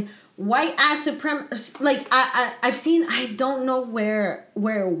 fucking white ass supremacy. Like, I've seen, I don't know where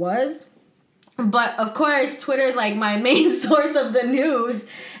it was, but of course Twitter is, like, my main source of the news,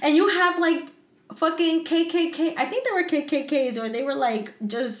 and you have, like, fucking KKK, I think they were KKKs, or they were, like,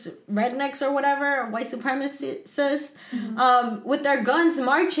 just rednecks or whatever, white supremacists, with their guns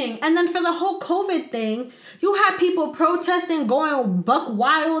marching. And then for the whole COVID thing, you had people protesting, going buck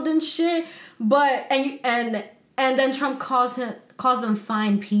wild and shit, but, and then Trump calls them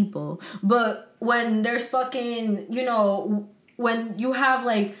fine people. But when there's fucking, you know, when you have,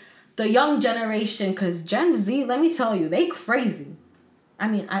 like, the young generation, because Gen Z, let me tell you, they crazy. I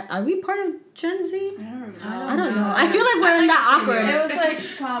mean, are we part of Gen Z? I don't know. I feel like we're in that awkward. It was, like,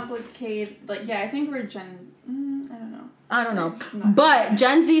 complicated. Like, yeah, I think we're Gen... I don't know. But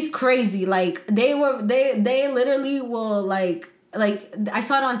Gen Z's crazy. Like, they literally will, like I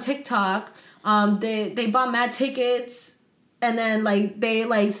saw it on TikTok. They bought mad tickets, and then, like, they,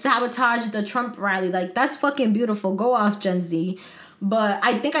 like, sabotaged the Trump rally. Like, that's fucking beautiful. Go off, Gen Z. But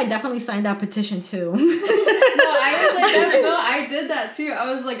I think I definitely signed that petition too. I did that too.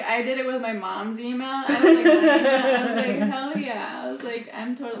 I did it with my mom's email. I was like, hell yeah. I was like,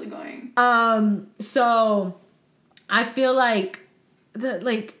 I'm totally going. So I feel like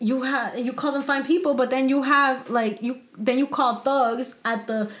you call them fine people, but then you have, like, you call thugs at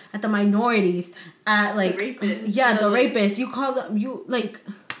the minorities, at, like, the rapists. Yeah, the rapists. You call them, you like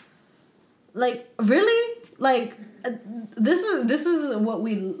really, like, this is what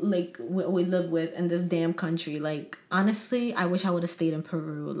we live with in this damn country. Like, honestly, I wish I would have stayed in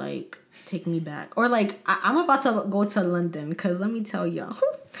Peru. Like, take me back. Or, like, I'm about to go to London, because let me tell y'all.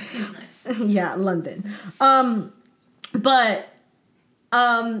 That seems nice. Yeah, London. But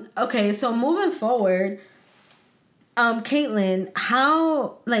okay, so moving forward, Caitlin,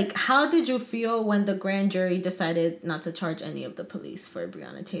 how did you feel when the grand jury decided not to charge any of the police for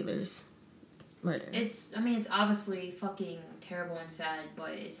Breonna Taylor's murder? It's obviously fucking terrible and sad,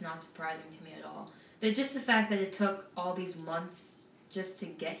 but it's not surprising to me at all. Just the fact that it took all these months just to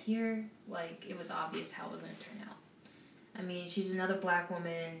get here, like, it was obvious how it was going to turn out. I mean, she's another black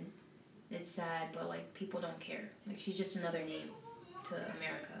woman. It's sad, but, like, people don't care. Like, she's just another name to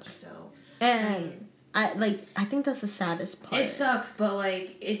America, so... And I think that's the saddest part. It sucks, but,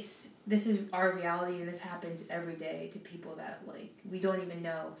 like, this is our reality, and this happens every day to people that, like, we don't even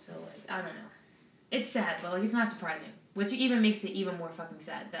know, so, like, I don't know. It's sad, but, like, it's not surprising. Which even makes it even more fucking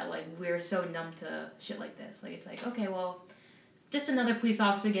sad that, like, we're so numb to shit like this. Like, it's like, okay, well, just another police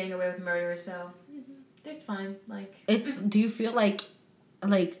officer getting away with murder, so that's fine. Like, do you feel like,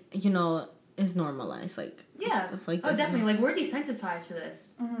 you know, is normalized? Like, yeah. Stuff like this. Oh, definitely. Like, we're desensitized to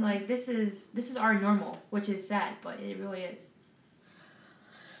this. Mm-hmm. Like, this is our normal, which is sad, but it really is.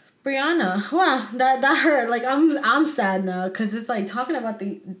 Brianna, wow, that hurt. Like, I'm sad now, because it's like talking about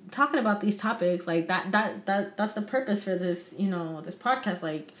these topics, like that's the purpose for this, you know, this podcast.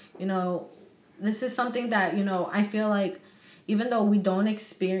 Like, you know, this is something that, you know, I feel like even though we don't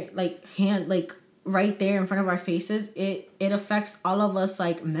experience like right there in front of our faces, it affects all of us,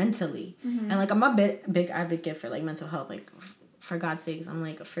 like, mentally. Mm-hmm. And, like, I'm a big advocate for, like, mental health. Like, for God's sakes, I'm,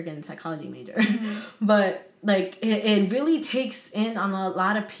 like, a friggin' psychology major. Mm-hmm. But, like, it really takes in on a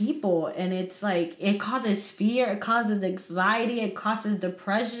lot of people, and it's, like, it causes fear, it causes anxiety, it causes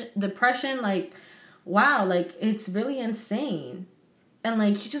depression. Like, wow, like, it's really insane. And,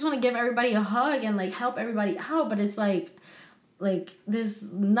 like, you just want to give everybody a hug and, like, help everybody out, but it's, like,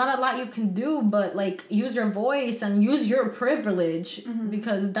 there's not a lot you can do but, like, use your voice and use your privilege, mm-hmm.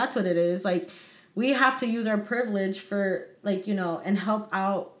 because that's what it is. Like, we have to use our privilege for, like, you know, and help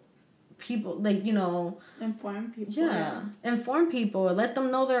out people, like, you know. Inform people. Yeah. Inform people. Let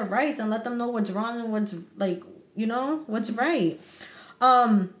them know their rights and let them know what's wrong and what's, like, you know, what's right.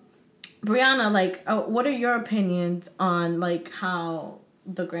 Brianna, like, what are your opinions on, like, how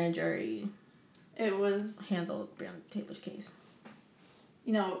the grand jury handled Breonna Taylor's case?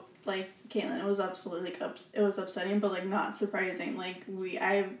 You know, like, Caitlin, it was absolutely, like, it was upsetting, but, like, not surprising. Like,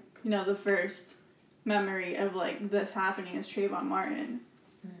 the first memory of, like, this happening is Trayvon Martin.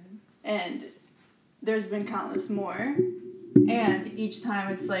 Mm-hmm. And there's been countless more. And each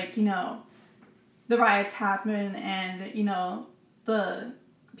time it's, like, you know, the riots happen and, you know, the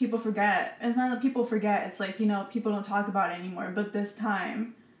people forget. It's not that people forget. It's like, people don't talk about it anymore. But this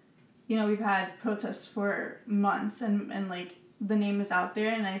time, we've had protests for months and like the name is out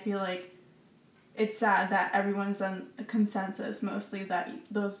there, and I feel like it's sad that everyone's on a consensus mostly that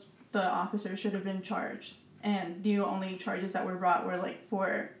the officers should have been charged, and the only charges that were brought were like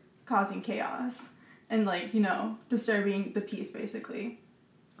for causing chaos and like, disturbing the peace basically.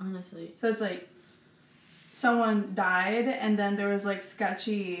 Honestly. So it's like someone died, and then there was like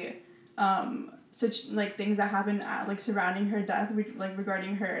sketchy such like things that happened like surrounding her death, like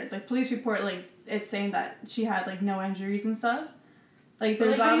regarding her like police report, like it's saying that she had like no injuries and stuff. Like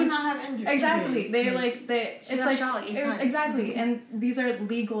there's how do you not have injuries? Exactly. They she it's got like shot like 8 times. exactly, and these are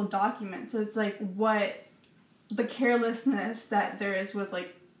legal documents. So it's like what the carelessness that there is with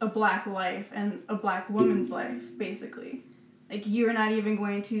like a black life and a black woman's life, basically. Like you're not even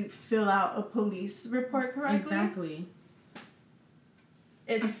going to fill out a police report correctly. Exactly.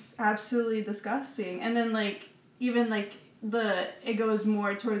 It's absolutely disgusting. And then like even like it goes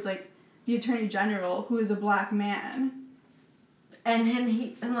more towards like the Attorney General, who is a black man. And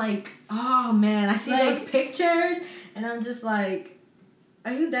then like, oh man, I see those pictures and I'm just like,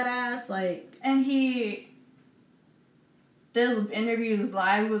 are you dead ass? Like, and he did interviews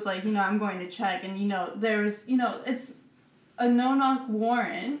live, was like, I'm going to check, and there's it's a no-knock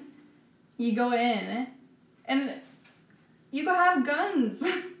warrant. You go in and you go have guns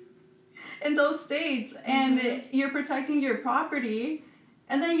in those states, and you're protecting your property,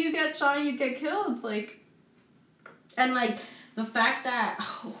 and then you get shot, you get killed, like. And like the fact that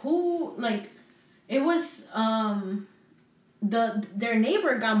it was their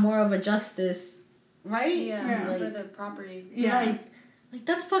neighbor got more of a justice, right? Yeah, like, for the property. Yeah. Like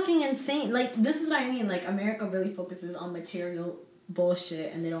that's fucking insane. Like this is what I mean. Like America really focuses on material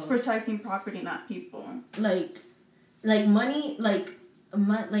bullshit, and they don't. It's protecting property, not people. Like money. Like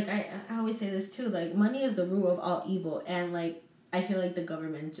I always say this too. Like money is the root of all evil, and like I feel like the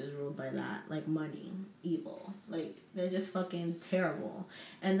government is just ruled by that. Like money, evil. Like they're just fucking terrible,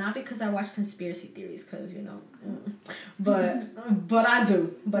 and not because I watch conspiracy theories, because but I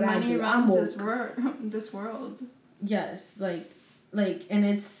do. But money I do. runs I'm this world. Yes, like, and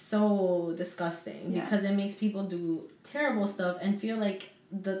it's so disgusting because it makes people do terrible stuff and feel like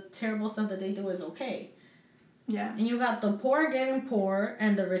the terrible stuff that they do is okay. Yeah. And you got the poor getting poor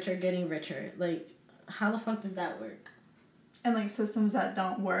and the rich are getting richer. Like, how the fuck does that work? And like systems that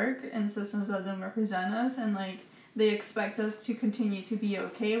don't work and systems that don't represent us, and like they expect us to continue to be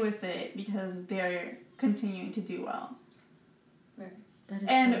okay with it because they're continuing to do well. Right. That is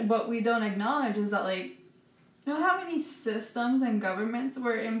And so... what we don't acknowledge is that like, how many systems and governments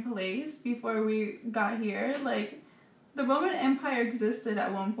were in place before we got here? Like, the Roman Empire existed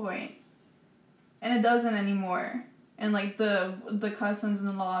at one point, and it doesn't anymore. And like the customs and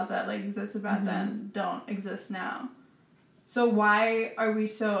the laws that like existed back then don't exist now. So why are we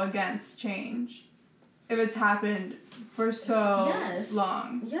so against change if it's happened for so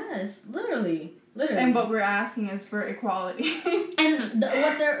long? Yes, literally. And what we're asking is for equality. And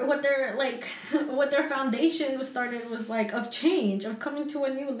what their foundation was started was like of change, of coming to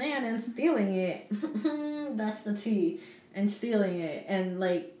a new land and stealing it. That's the T. And stealing it and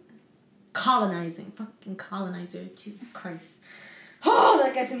like colonizing, fucking colonizer. Jesus Christ. Oh,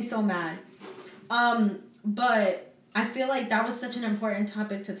 that gets me so mad. But I feel like that was such an important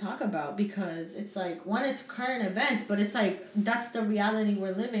topic to talk about because it's like, one, it's current events, but it's like, that's the reality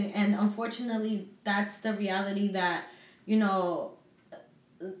we're living. And unfortunately, that's the reality that, the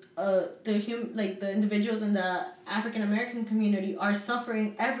individuals in the African American community are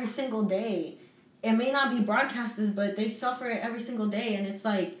suffering every single day. It may not be broadcasters, but they suffer it every single day. And it's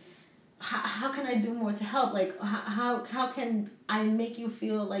like, how can I do more to help? Like, how can I make you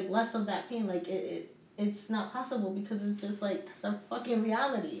feel like less of that pain? Like it's not possible because it's just like, that's a fucking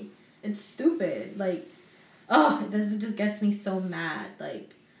reality. It's stupid. Like, this just gets me so mad.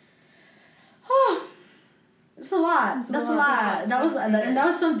 Like, it's a lot. That's a lot. That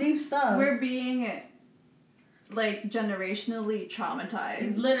was some deep stuff. We're being like generationally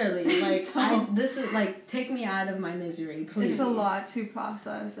traumatized. Literally, like this is like, take me out of my misery, please. It's a lot to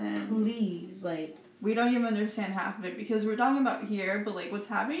process, and please, like, we don't even understand half of it because we're talking about here, but like what's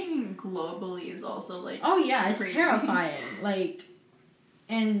happening globally is also like, oh yeah, it's crazy. terrifying. Like,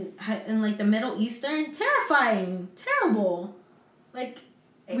 and like the Middle Eastern, terrifying, terrible. Like,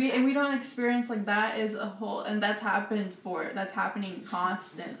 we don't experience like that as a whole, and that's happening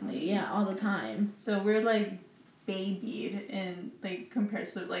constantly. Yeah, all the time. So we're like babied in like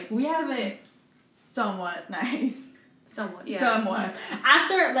compared to like we have it somewhat nice. Somewhat. Yeah. Somewhat.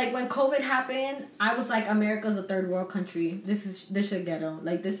 After, like, when COVID happened, I was like, America's a third world country. This should ghetto.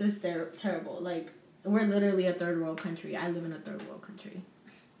 Like, this is terrible. Like, we're literally a third world country. I live in a third world country.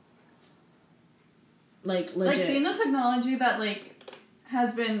 Like, legit. Like, seeing the technology that, like,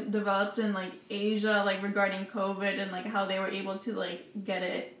 has been developed in, like, Asia, like, regarding COVID and, like, how they were able to, like, get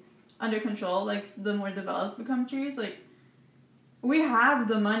it under control, like, the more developed countries, like, we have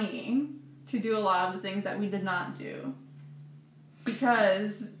the money to do a lot of the things that we did not do.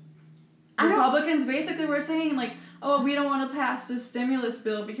 Because Republicans basically were saying, like, oh, we don't want to pass this stimulus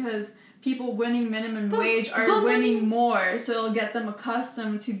bill because people winning minimum wage are winning more, so it'll get them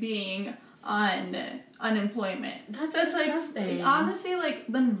accustomed to being on unemployment. That's disgusting. Like, honestly, like,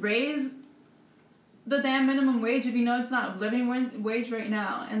 then raise the damn minimum wage if you know it's not living wage right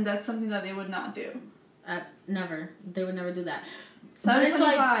now, and that's something that they would not do. Never. They would never do that. $7.25.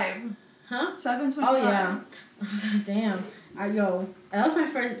 Like, huh? $7.25. Oh yeah. Damn. That was my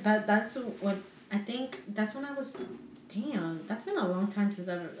first. That's what I think. That's when I was. Damn. That's been a long time since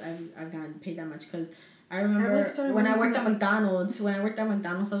I've gotten paid that much, because I remember when I worked at McDonald's. When I worked at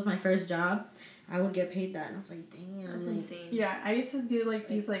McDonald's, that was my first job. I would get paid that, and I was like, damn. That's insane. Yeah, I used to do, like,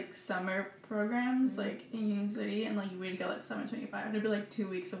 these, like, summer programs, like, in Union City, and, like, you would get, like, $7.25. It'd be, like, 2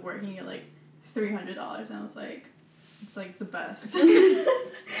 weeks of work, and you get, like, $300, and I was like, it's, like, the best. I mean,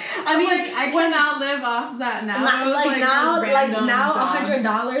 I cannot live off that now. Now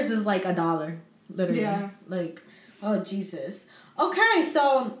 $100 is, like, $1, literally. Yeah. Like, oh, Jesus. Okay,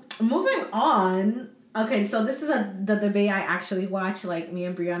 so, moving on. Okay, so this is the debate I actually watched. Like, me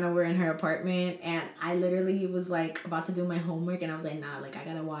and Brianna were in her apartment, and I literally was, like, about to do my homework, and I was like, nah, like, I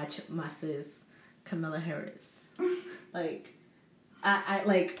gotta watch my sis, Kamala Harris. Like, I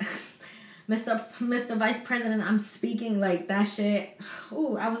like, Mr. Vice President, I'm speaking, like, that shit.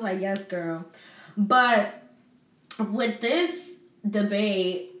 Ooh, I was like, yes, girl. But with this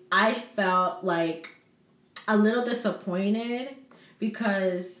debate, I felt, like, a little disappointed,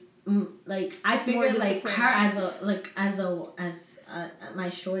 because... like, I figured, like, her as my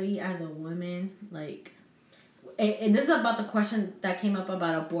shorty, as a woman, like, this is about the question that came up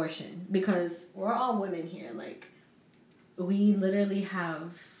about abortion, because we're all women here. Like, we literally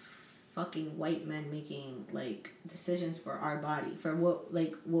have fucking white men making, like, decisions for our body, for what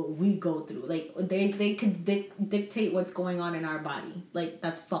we go through. Like, they could dictate what's going on in our body. Like,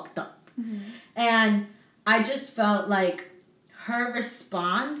 that's fucked up. Mm-hmm. And I just felt like her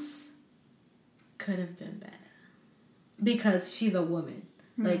response could have been better, because she's a woman.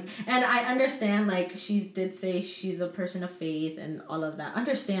 Mm-hmm. Like, and I understand, like, she did say she's a person of faith and all of that.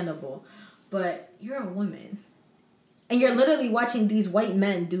 Understandable. But you're a woman. And you're literally watching these white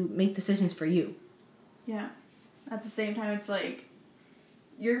men make decisions for you. Yeah. At the same time, it's like,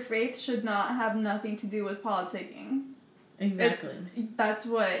 your faith should not have nothing to do with politicking. Exactly. That's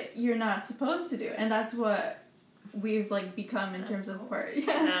what you're not supposed to do. And that's what we've, like, become in terms of party.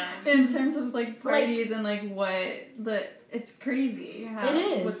 Yeah. In terms of, like, parties, like, and, like, it's crazy how it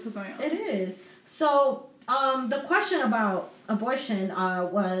is. What's going on. It is. So, the question about abortion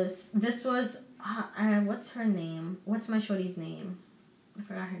was what's her name? What's my shorty's name? I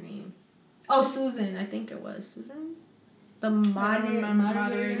forgot her name. Oh, Susan. I think it was Susan. The moderator. I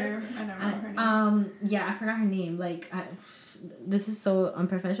don't know her name. Yeah, I forgot her name. Like, this is so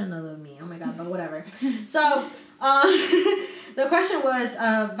unprofessional of me. Oh my god, but whatever. So, the question was,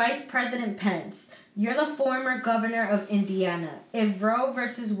 Vice President Pence, you're the former governor of Indiana. If Roe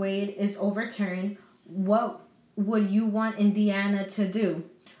versus Wade is overturned, what would you want Indiana to do?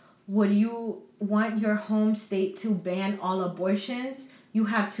 Would you want your home state to ban all abortions? You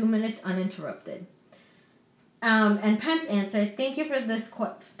have 2 minutes uninterrupted. And Pence answered, thank you for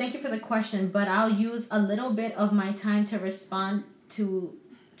the question, but I'll use a little bit of my time to respond to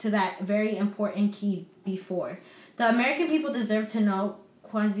that very important key before. The American people deserve to know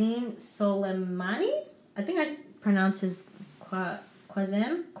Qasem Soleimani? I think I pronounced his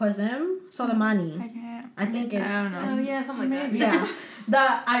Qasem Soleimani. I think it's... I don't know. Oh, yeah, something like that. Yeah.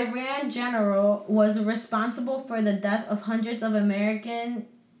 The Iran general was responsible for the death of hundreds of American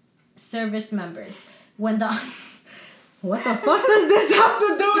service members. What the fuck does this have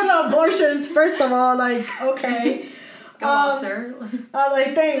to do with abortions? First of all, like, okay. Go on, sir.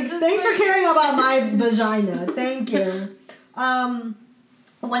 Like, thanks for caring about my vagina. Thank you.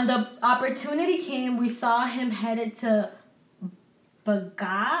 When the opportunity came, we saw him headed to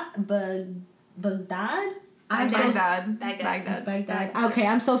Baghdad. Baghdad. Okay,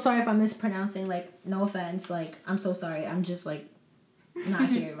 I'm so sorry if I'm mispronouncing. Like, no offense. Like, I'm so sorry. I'm just, like, not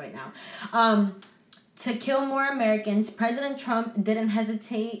here right now. To kill more Americans, President Trump didn't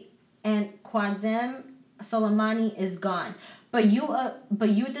hesitate, and Qasem Soleimani is gone. But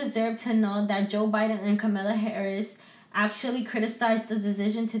you deserve to know that Joe Biden and Kamala Harris actually criticized the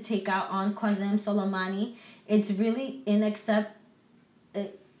decision to take out on Qasem Soleimani. It's really inexplicable.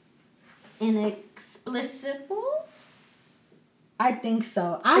 I think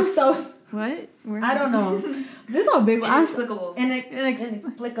so. What? I don't know. This is a big one. Inexplicable.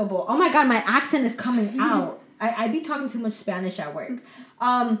 Inexplicable. Oh my god, my accent is coming out. I be talking too much Spanish at work.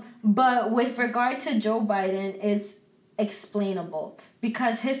 But with regard to Joe Biden, it's explainable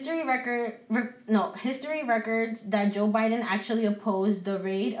because history records that Joe Biden actually opposed the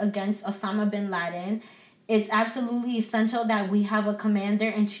raid against Osama bin Laden. It's absolutely essential that we have a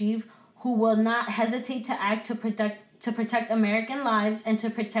commander-in-chief who will not hesitate to act to protect American lives and to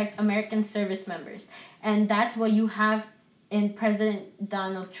protect American service members. And that's what you have in President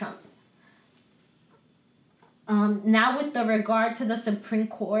Donald Trump. Now with the regard to the Supreme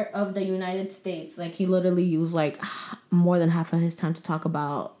Court of the United States, like he literally used like more than half of his time to talk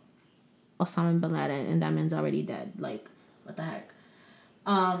about Osama bin Laden, and that man's already dead. Like, what the heck?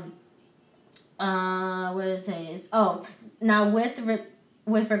 What it says? Oh, now with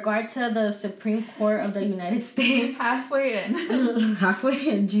regard to the Supreme Court of the United States, Halfway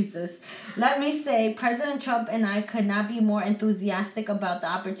in, Jesus. Let me say, President Trump and I could not be more enthusiastic about the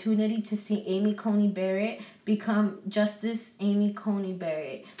opportunity to see Amy Coney Barrett become Justice Amy Coney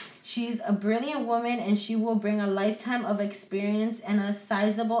Barrett. She's a brilliant woman, and she will bring a lifetime of experience and a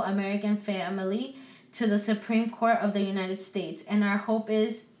sizable American family to the Supreme Court of the United States. And our hope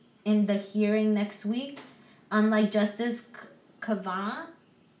is in the hearing next week, unlike Justice Kavanaugh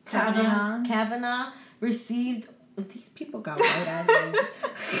received. These people got white ass names.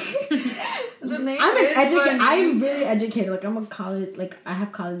 I'm really educated. Like I'm a college. Like I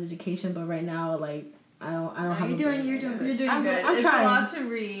have college education, but right now, like I don't have. You're doing good. You're doing good. I'm it's trying. a lot to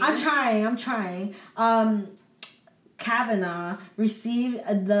read. I'm trying. Kavanaugh received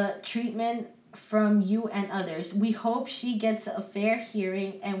the treatment from you and others. We hope she gets a fair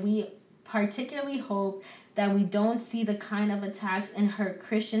hearing, and we particularly hope that we don't see the kind of attacks in her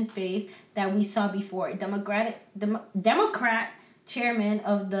Christian faith that we saw before. Democrat chairman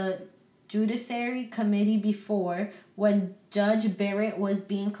of the Judiciary Committee before, when Judge Barrett was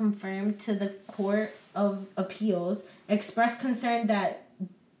being confirmed to the Court of Appeals, expressed concern that the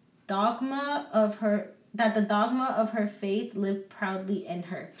dogma of her faith lived proudly in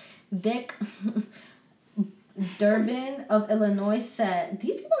her. Dick Durbin of Illinois said,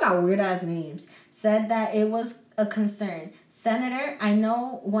 these people got weird ass names, said that it was a concern. Senator, I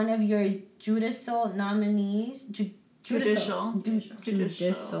know one of your judicial nominees, judicial,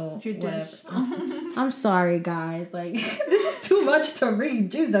 whatever. I'm sorry, guys. Like, this is too much to read.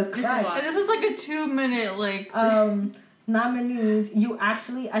 Jesus Christ. And this is like a 2-minute, like... nominees you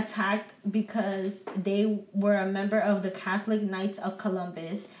actually attacked because they were a member of the Catholic Knights of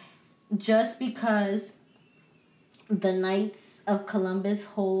Columbus, just because the Knights of Columbus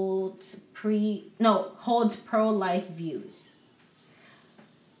holds pro-life views.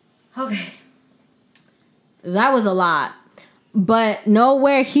 Okay. That was a lot. But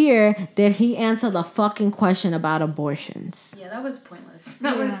nowhere here did he answer the fucking question about abortions. Yeah, that was pointless.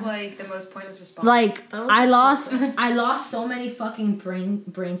 That was like the most pointless response. Like I lost so many fucking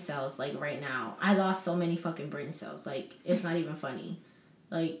brain cells. Like right now, I lost so many fucking brain cells. Like it's not even funny.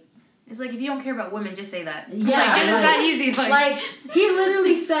 Like it's like if you don't care about women, just say that. Yeah, like, it's that easy. Like he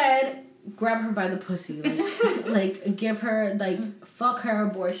literally said, grab her by the pussy. Like give her fuck her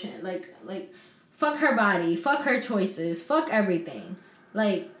abortion. Like. Fuck her body. Fuck her choices. Fuck everything.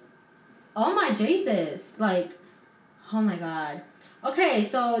 Like, oh my Jesus. Like, oh my God. Okay,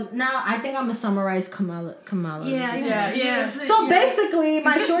 so now I think I'm going to summarize Kamala. Yeah. So basically,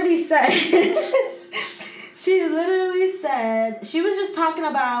 my shorty said, she literally said, she was just talking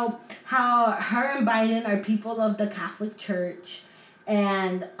about how her and Biden are people of the Catholic Church,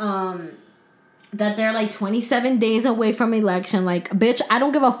 and, that they're like 27 days away from election. Like, bitch, I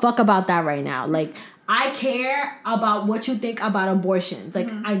don't give a fuck about that right now. Like, I care about what you think about abortions.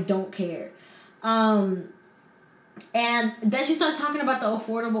 Like, I don't care. And then she started talking about the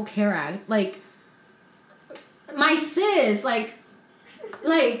Affordable Care Act. Like, my sis, like,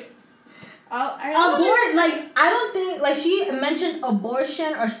 I don't think, like, she mentioned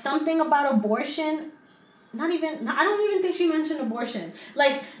abortion or something about abortion. I don't even think she mentioned abortion.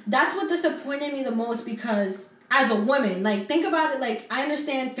 Like, that's what disappointed me the most, because as a woman, like, think about it, like, I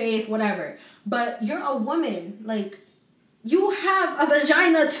understand faith, whatever, but you're a woman, like, you have a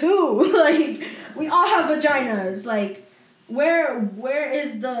vagina too. Like, we all have vaginas. Like, where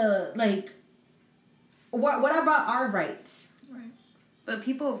is the, like, what about our rights? Right. But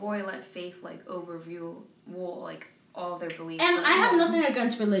people have already let faith like overview like all their beliefs. And I have nothing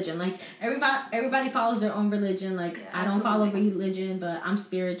against religion. Like everybody follows their own religion. Like Yeah, I don't follow religion, but I'm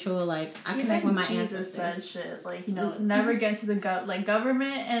spiritual. Like I connect with my Jesus ancestors. said shit like, you know, never get into the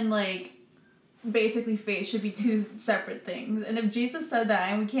government and like basically faith should be two separate things. And if Jesus said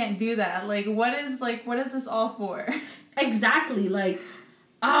that and we can't do that, like what is this all for? Exactly. Like,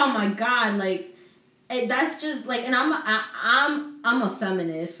 oh my God. Like, that's just like, and I'm a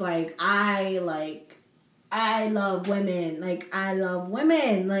feminist. Like I love women. Like I love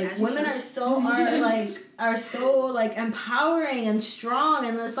women. Like women are so empowering and strong,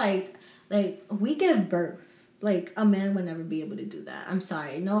 and it's like we give birth. Like a man would never be able to do that. I'm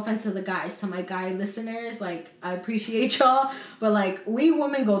sorry. No offense to the guys, to my guy listeners. Like I appreciate y'all, but like we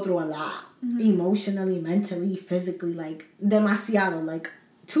women go through a lot, emotionally, mentally, physically. Like demasiado. Like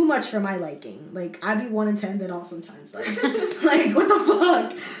too much for my liking. Like I be wanting to end it all sometimes. Like like what the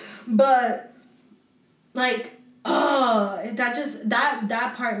fuck. But like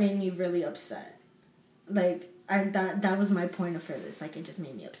that part made me really upset. Like that was my point for this. Like it just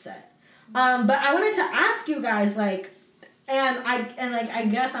made me upset. But I wanted to ask you guys, like, I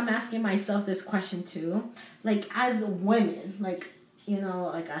guess I'm asking myself this question too, like, as women, like, you know,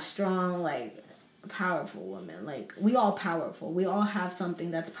 like a strong, like, powerful woman, like, we all powerful, we all have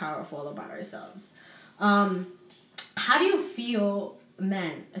something that's powerful about ourselves. How do you feel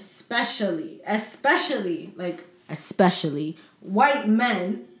men, especially white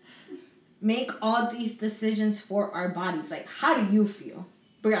men, make all these decisions for our bodies? Like, how do you feel?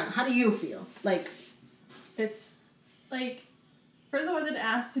 Brianna, how do you feel? Like, it's like, first of all, I didn't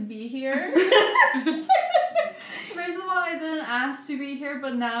ask to be here. First of all, I didn't ask to be here,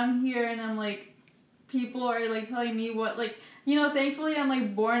 but now I'm here, and I'm like, people are like telling me what, like, you know, thankfully I'm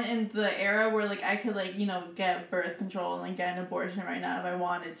like born in the era where like I could like, you know, get birth control and like get an abortion right now if I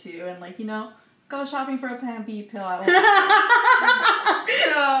wanted to, and like, you know, go shopping for a Plan B pill at home.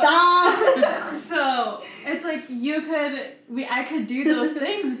 So it's like I could do those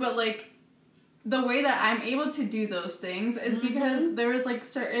things, but like the way that I'm able to do those things is because there was like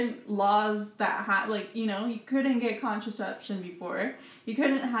certain laws that like, you know, you couldn't get contraception before, you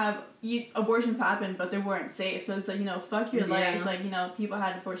couldn't have abortions happen, but they weren't safe. So it's like, you know, fuck your life. Like, you know, people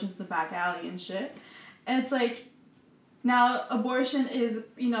had abortions in the back alley and shit, and it's like, now, abortion is,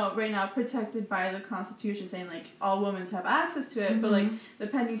 you know, right now protected by the Constitution, saying, like, all women have access to it, but, like,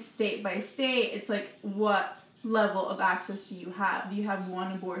 depending state by state, it's, like, what level of access do you have? Do you have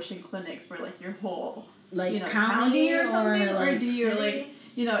one abortion clinic for, like, your whole, like, you know, county or something? Or do you, like,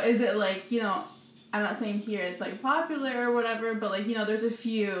 you know, is it, like, you know, I'm not saying here it's, like, popular or whatever, but, like, you know, there's a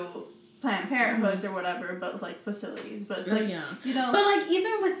few Planned Parenthoods or whatever, but, like, facilities. But it's, like, you know. But, like,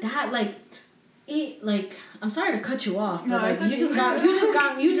 even with that, like, I'm sorry to cut you off, but like you just got me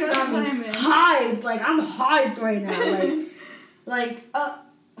hyped. Like I'm hyped right now. Like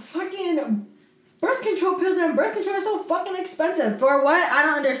fucking birth control pills and birth control is so fucking expensive. For what? I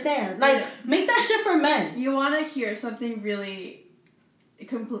don't understand. Like make that shit for men. You want to hear something really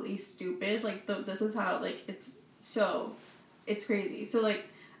completely stupid? Like this is how like it's crazy. So like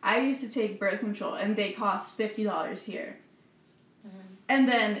I used to take birth control and they cost $50 here, and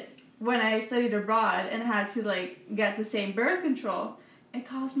then when I studied abroad and had to, like, get the same birth control, it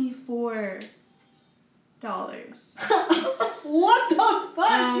cost me $4. What the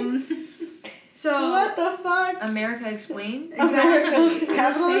fuck? So what the fuck? America explained? Exactly.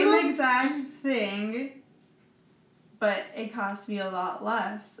 Capitalism? Same exact thing, but it cost me a lot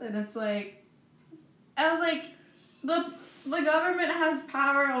less. And it's like, I was like, the government has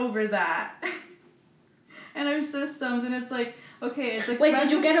power over that. And our systems, and it's like, okay, it's expensive. Wait, did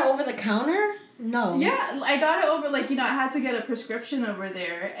you get it over the counter? No. Yeah, I got it over, like, you know, I had to get a prescription over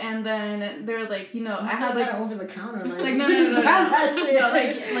there, and then they're like, you know, I had like it over the counter, like no, like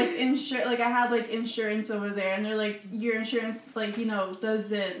I had like insurance over there, and they're like, your insurance, like, you know,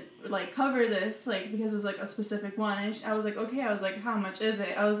 doesn't like cover this, like, because it was like a specific one, and I was like, okay, I was like, how much is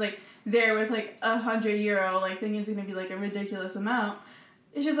it? I was like there with like €100, like thinking it's gonna be like a ridiculous amount.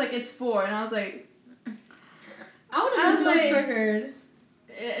 It's just like it's $4, and I was like. I would have been so triggered.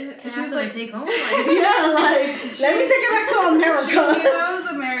 Can I have something to take home? Like, yeah, like, let me take it back to America. She knew I was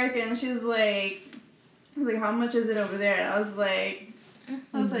American. She was like, how much is it over there? And I was like,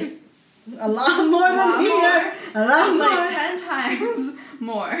 a lot more than here. A lot more. Like 10 times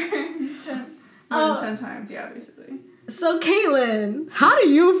more. More than 10 times, yeah, basically. So, Caitlin, how do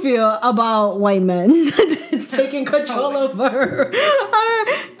you feel about white men taking control of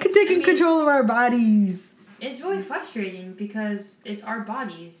control of our bodies? it's really frustrating because it's our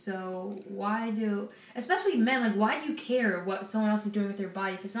bodies. So why especially men, like, why do you care what someone else is doing with their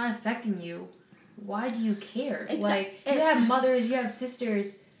body if it's not affecting you? Why do you care? Like, you have mothers, you have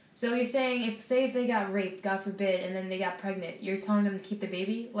sisters. So you're saying, if they got raped, God forbid, and then they got pregnant, you're telling them to keep the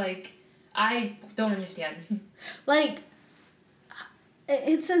baby? Like, I don't understand. Like,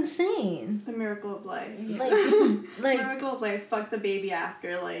 it's insane. The miracle of life. Like, miracle of life. Fuck the baby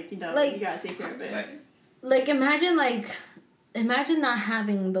after. Like, you know, like, you gotta take care of it. Like, imagine not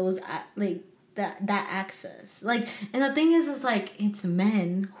having those, like, that access. Like, and the thing is like, it's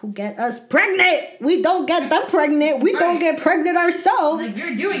men who get us pregnant. We don't get them pregnant. We don't get pregnant ourselves. Like,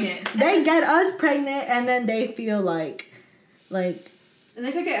 you're doing it. They get us pregnant, and then they feel like. And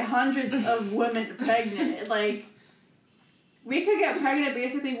they could get hundreds of women pregnant. Like, we could get pregnant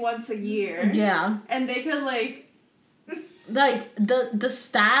basically once a year. Yeah. And they could, like the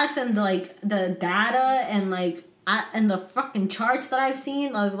stats and, like, the data and, like, and the fucking charts that I've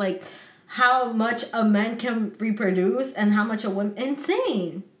seen of, like, how much a man can reproduce and how much a woman...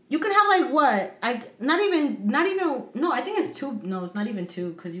 Insane. You can have, like, what? Not even... No, I think it's 2... No, not even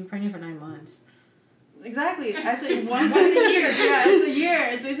 2, because you're pregnant for 9 months. Exactly. I say once a year. Yeah, it's a year.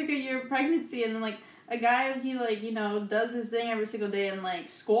 It's basically a year of pregnancy. And then, like, a guy, he, like, you know, does his thing every single day and, like,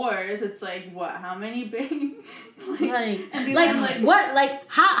 scores. It's like, what? How many big... what? Like,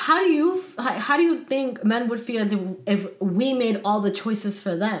 how do you think men would feel if we made all the choices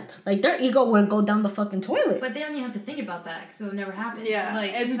for them? Like, their ego wouldn't go down the fucking toilet. But they don't even have to think about that, so it never happened. Yeah,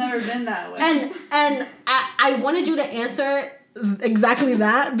 like, it's never been that way. And I wanted you to answer exactly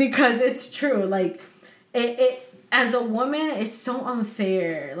that, because it's true. Like, it as a woman, it's so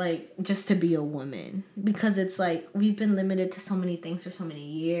unfair, like, just to be a woman. Because it's like, we've been limited to so many things for so many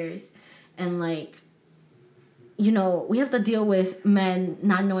years. And, like, you know, we have to deal with men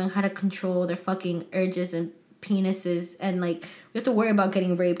not knowing how to control their fucking urges and penises. And, like, we have to worry about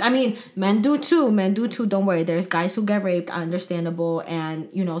getting raped. I mean, men do too. Don't worry. There's guys who get raped, understandable. And,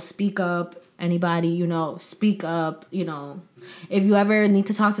 you know, speak up. Anybody, you know, speak up. You know, if you ever need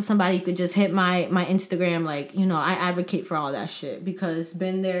to talk to somebody, you could just hit my Instagram. Like, you know, I advocate for all that shit, because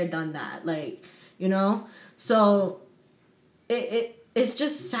been there, done that. Like, you know, so it's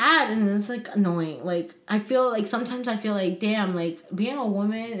just sad, and it's, like, annoying. Like, sometimes I feel like, damn, like, being a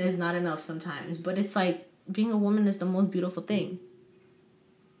woman is not enough sometimes, but it's like, being a woman is the most beautiful thing.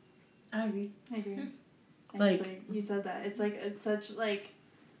 I agree. Like, you said that. It's like, it's such, like,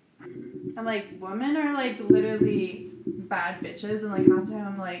 I'm like, women are, like, literally bad bitches, and, like, half the time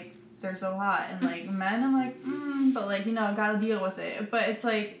I'm like, they're so hot, and, like, men, I'm like, but, like, you know, gotta deal with it. But it's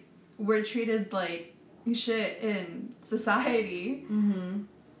like, we're treated like shit in society,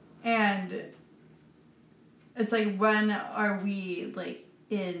 and it's like, when are we, like,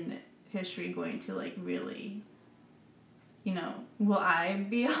 in history going to, like, really, you know, will I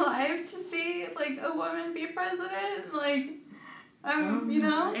be alive to see, like, a woman be president? Like, you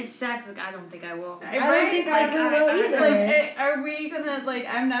know? It sucks. Like, I don't think I will. I don't think I ever will either. Like, are we gonna,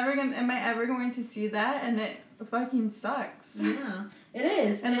 like, am I ever going to see that? And it fucking sucks. Yeah, it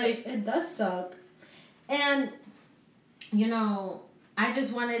is. And, like, it does suck. And, you know, I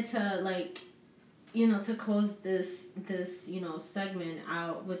just wanted to, like, you know, to close this, you know, segment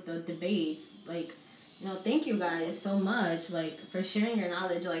out with the debates. Like, you know, thank you guys so much, like, for sharing your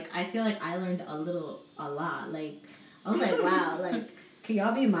knowledge. Like, I feel like I learned a lot. Like, I was like, wow, like, can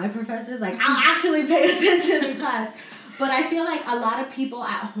y'all be my professors? Like, I'll actually pay attention in class. But I feel like a lot of people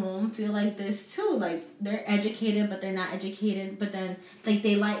at home feel like this too. Like, they're educated, but they're not educated. But then, like,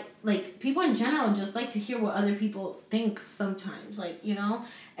 they like, people in general just like to hear what other people think sometimes. Like, you know?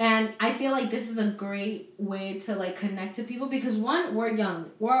 And I feel like this is a great way to, like, connect to people. Because, one, we're young.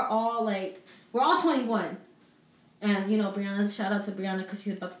 We're all 21. And, you know, Brianna, shout out to Brianna because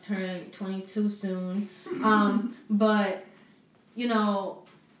she's about to turn 22 soon. But, you know,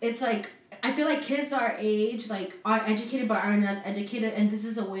 it's like, I feel like kids our age, like, are educated but aren't as educated, and this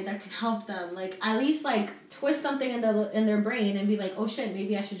is a way that can help them. Like, at least, like, twist something in their brain and be like, oh shit,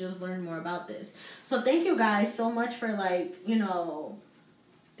 maybe I should just learn more about this. So thank you guys so much for, like, you know,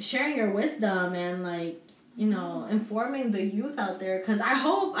 sharing your wisdom and, like, you know, informing the youth out there. Because I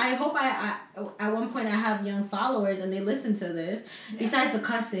hope I at one point I have young followers and they listen to this. Yeah. Besides the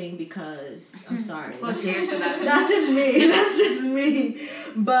cussing, because I'm sorry. That's just me.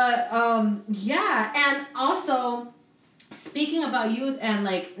 But, yeah. And also, speaking about youth and,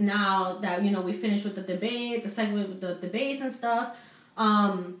 like, now that, you know, we finished with the segment with the debates and stuff, I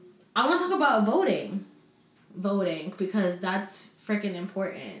want to talk about voting, because that's freaking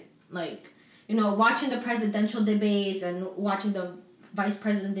important. Like, you know, watching the presidential debates and watching the vice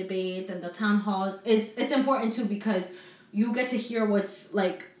president debates and the town halls. It's important too because you get to hear what's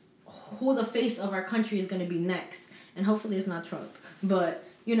like who the face of our country is going to be next, and hopefully it's not Trump. But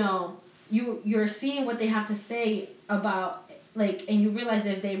you know, you're seeing what they have to say about like, and you realize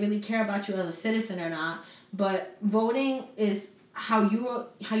if they really care about you as a citizen or not. But voting is how you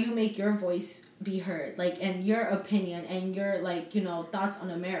make your voice be heard, like, and your opinion and your like, you know, thoughts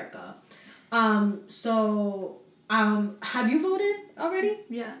on America. Have you voted already?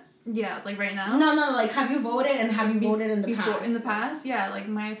 Yeah, like right now? No, like, have you voted and have you voted in the past? In the past, yeah, like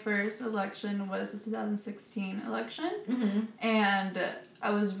my first election was the 2016 election. Mm-hmm. And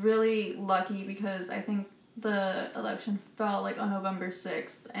I was really lucky because I think the election fell like on November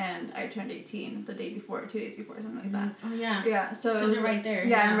 6th and I turned 18 the day before, 2 days before, something like that. Oh, yeah. Yeah, so because you're right there.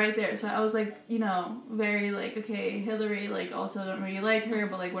 Yeah, I'm right there. So I was like, you know, very like, okay, Hillary, like, also don't really like her,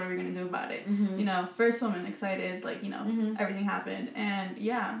 but like, what are we gonna do about it? Mm-hmm. You know, first woman, excited, like, you know, everything happened. And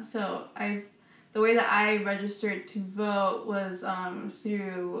yeah, so the way that I registered to vote was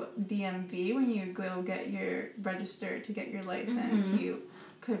through DMV. When you go register to get your license, you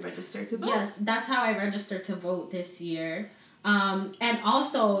could register to vote. Yes, that's how I registered to vote this year. And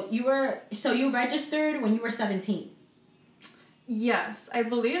also, you registered when you were 17. Yes, I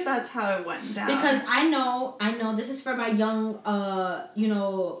believe that's how it went down. Because I know this is for my young, you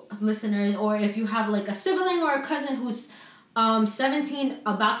know, listeners, or if you have like a sibling or a cousin who's 17,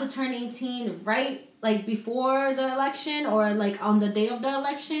 about to turn 18, right, like before the election or like on the day of the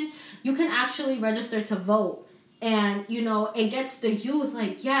election, you can actually register to vote. And, you know, it gets the youth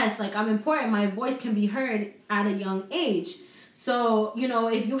like, yes, like, I'm important. My voice can be heard at a young age. So, you know,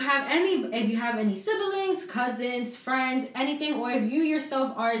 if you have any siblings, cousins, friends, anything, or if you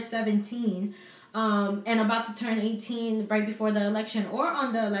yourself are 17 and about to turn 18 right before the election or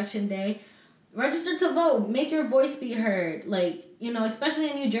on the election day, register to vote. Make your voice be heard. Like, you know, especially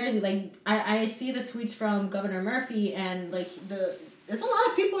in New Jersey. Like, I see the tweets from Governor Murphy and, like, there's a lot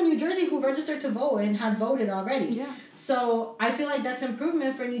of people in New Jersey who registered to vote and have voted already. Yeah. So I feel like that's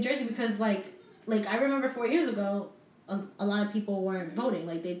improvement for New Jersey because, like I remember 4 years ago, a lot of people weren't voting.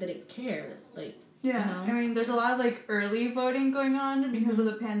 Like, they didn't care. Like, yeah. You know? I mean, there's a lot of, like, early voting going on because of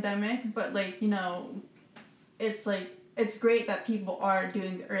the pandemic. But, like, you know, it's, like, it's great that people are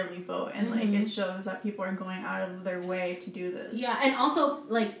doing the early vote. And, like, it shows that people are going out of their way to do this. Yeah, and also,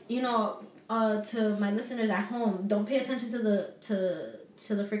 like, you know, to my listeners at home, don't pay attention to the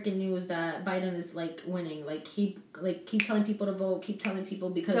freaking news that Biden is like winning. Like keep telling people to vote. Keep telling people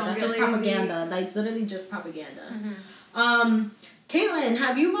because that's just propaganda. Like it's literally just propaganda. Caitlin,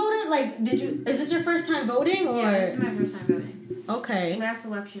 have you voted? Like, is this your first time voting or? Yeah, this is my first time voting. Okay. Last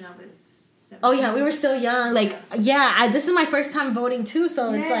election I was 17. Oh yeah, we were still young. Like this is my first time voting too.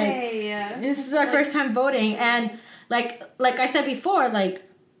 So it's like this is our first time voting, and like I said before, like.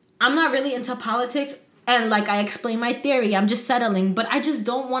 I'm not really into politics, and like I explained my theory, I'm just settling, but I just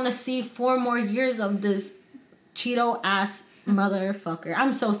don't want to see 4 more years of this Cheeto ass motherfucker.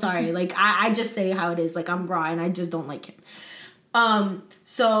 I'm so sorry. Like I just say how it is. Like I'm raw and I just don't like him.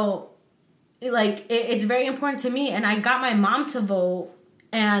 So like it's very important to me, and I got my mom to vote,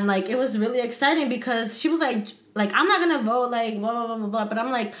 and like it was really exciting because she was like I'm not gonna vote, like blah blah blah blah blah, but I'm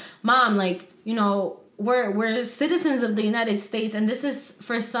like, Mom, like, you know, we're citizens of the United States, and this is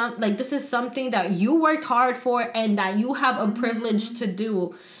this is something that you worked hard for and that you have a privilege to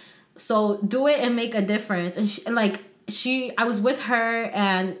do. So do it and make a difference. And I was with her,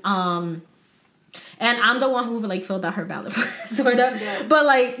 and I'm the one who like filled out her ballot for her, sort of. Yeah. But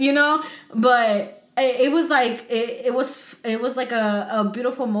like, you know, but it was like it was like a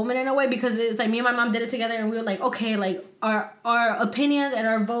beautiful moment in a way, because it's like me and my mom did it together, and we were like, okay, like our opinions and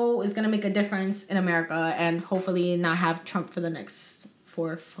our vote is gonna make a difference in America, and hopefully not have Trump for the next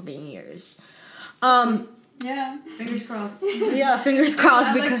 4 fucking years. Yeah, fingers crossed. Yeah, fingers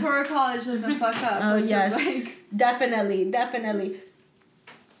crossed. Because Electoral College doesn't fuck up. Oh yes, definitely.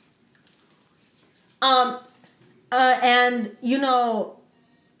 And you know,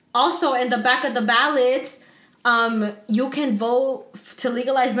 also in the back of the ballots, you can vote to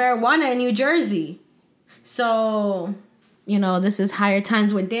legalize marijuana in New Jersey. So, you know, this is higher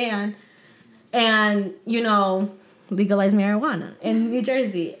times with Dan, and you know, legalize marijuana in New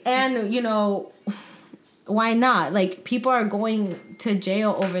Jersey, and you know, why not? Like, people are going to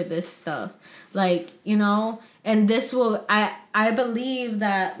jail over this stuff, like, you know, and this will, I believe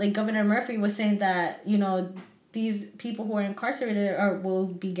that, like, Governor Murphy was saying that, you know, these people who are incarcerated will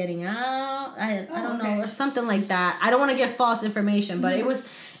be getting out. I don't know, or something like that. I don't want to give false information, but it was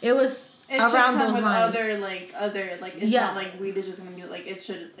around those lines. Other it's not like weed is just gonna be like, it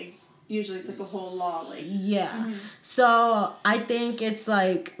should, like, usually it's like a whole law, like. Yeah. So I think it's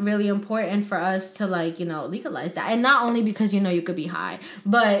like really important for us to like, you know, legalize that. And not only because, you know, you could be high,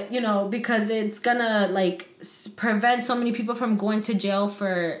 but, you know, because it's gonna like prevent so many people from going to jail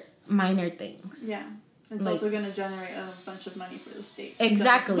for minor things. Yeah. It's like, also going to generate a bunch of money for the state.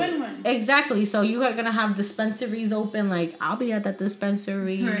 Exactly. So, win-win. Exactly. So you are going to have dispensaries open. Like, I'll be at that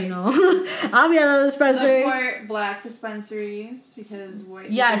dispensary, right. you know. I'll be at that dispensary. Support black dispensaries because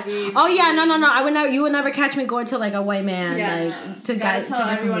white Yes. Oh, yeah. No. I would never. You would never catch me going to, like, a white man. Like, to get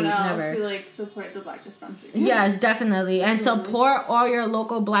some weed. Never. We, like, support the black dispensaries. Yes, definitely. And support all your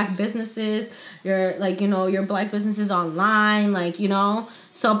local black businesses. Your, like, you know, your black businesses online. Like, you know.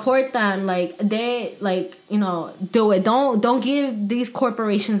 Support them, like they, like, you know, do it. Don't give these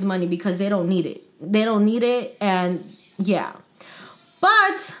corporations money because they don't need it. They don't need it, and yeah.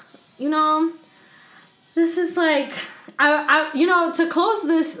 But you know, this is like, I you know, to close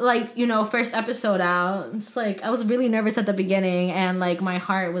this, like, you know, first episode out. It's like I was really nervous at the beginning, and like my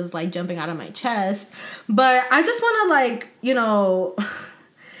heart was like jumping out of my chest. But I just want to, like, you know.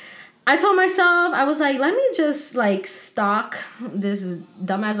 I told myself, I was like, let me just, like, stalk this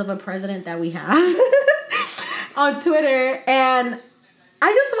dumbass of a president that we have on Twitter. And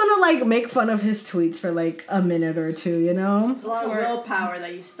I just want to, like, make fun of his tweets for, like, a minute or two, you know? It's a lot of willpower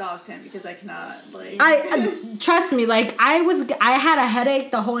that you stalked him because I cannot, like... Trust me, like, I had a headache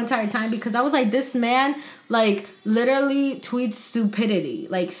the whole entire time because I was like, this man, like, literally tweets stupidity.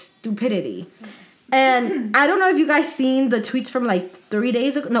 And I don't know if you guys seen the tweets from like 4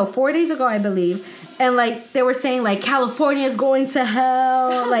 days ago, I believe. And like they were saying like California is going to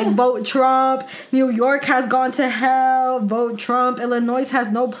hell, like vote Trump. New York has gone to hell, vote Trump. Illinois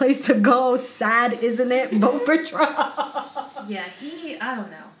has no place to go. Sad, isn't it? Vote for Trump. Yeah, I don't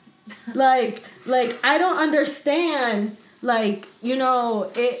know. like I don't understand. Like, you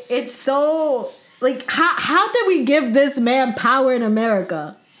know, it's so like how did we give this man power in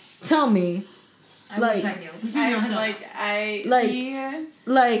America? Tell me. I wish I knew.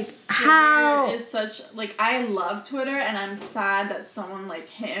 How is such, like, I love Twitter and I'm sad that someone like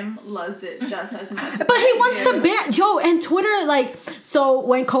him loves it just as much as but he wants to ban and Twitter, like, so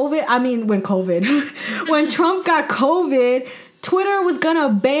when Trump got COVID, Twitter was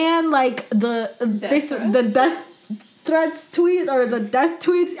gonna ban like the death threats tweets or the death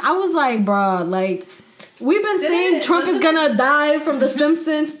tweets. I was like, bruh, like, we've been saying Trump is gonna die from the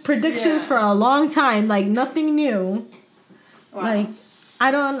Simpsons predictions for a long time. Like, nothing new. Wow. Like, I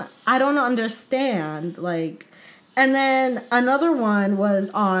don't understand. Like, and then another one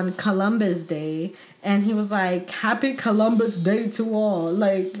was on Columbus Day, and he was like, "Happy Columbus Day to all."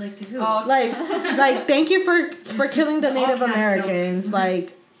 Like to who? Like thank you for killing the Native Americans.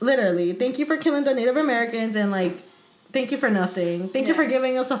 Like, literally, thank you for killing the Native Americans, and like, thank you for nothing. Thank you for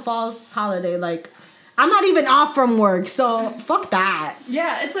giving us a false holiday. Like, I'm not even off from work, so fuck that.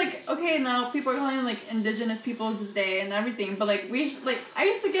 Yeah, it's like, okay, now people are calling like Indigenous Peoples Day and everything, but like I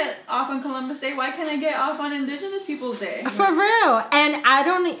used to get off on Columbus Day. Why can't I get off on Indigenous Peoples Day? For real. And I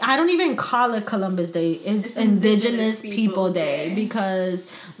don't even call it Columbus Day. It's Indigenous People Day because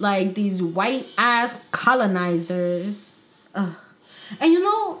like these white ass colonizers. And you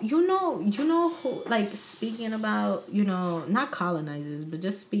know who, like, speaking about, you know, not colonizers, but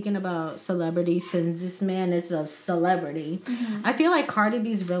just speaking about celebrities, since this man is a celebrity, I feel like Cardi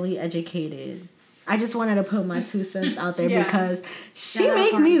B's really educated. I just wanted to put my 2 cents out there because she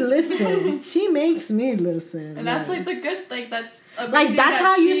makes me listen. She makes me listen. And that's like the good, like, that's like, that's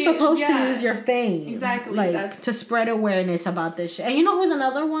how you're supposed to use your fame. Exactly. Like, to spread awareness about this shit. And you know who's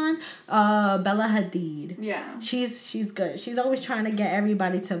another one? Bella Hadid. Yeah. She's good. She's always trying to get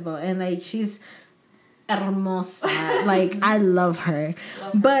everybody to vote. And, like, she's hermosa. Like, I love her.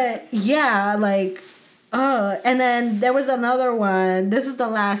 But, yeah, like, and then there was another one. This is the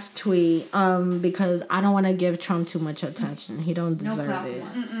last tweet, because I don't want to give Trump too much attention. He don't deserve it.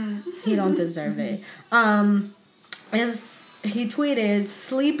 He don't deserve it. He tweeted,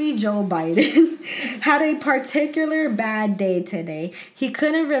 "Sleepy Joe Biden had a particular bad day today. He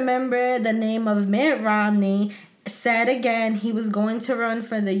couldn't remember the name of Mitt Romney, said again he was going to run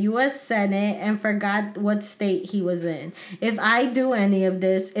for the U.S. Senate, and forgot what state he was in. If I do any of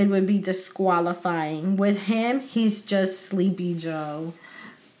this, it would be disqualifying. With him, he's just Sleepy Joe."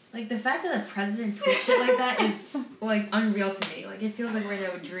 Like, the fact that the president tweets shit like that is, like, unreal to me. Like, it feels like we're in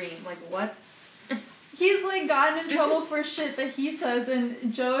a dream. Like, what? He's, like, gotten in trouble for shit that he says,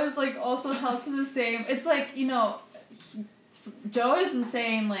 and Joe is, like, also held to the same. It's like, you know, Joe isn't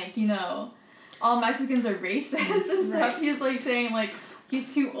saying, like, you know, all Mexicans are racist and stuff. Right. He's, like, saying, like,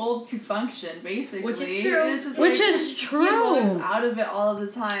 he's too old to function, basically. Which is true. And it's just Which is true. He looks out of it all of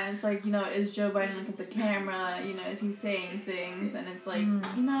the time. It's like, is Joe Biden looking at the camera? Is he saying things? And it's like,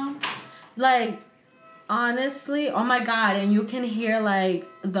 Like, honestly, oh my God, and you can hear, like,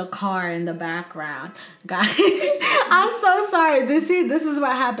 the car in the background. Guys, I'm so sorry. This is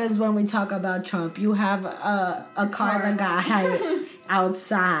what happens when we talk about Trump. You have a car that got hit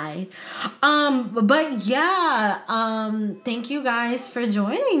outside. But yeah, thank you guys for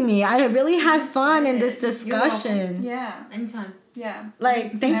joining me. I really had fun in this discussion. Yeah. Anytime. Yeah.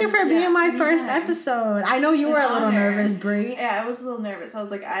 Like, thank you for being my first episode. I know you were a little nervous, Brie. Yeah, I was a little nervous. I was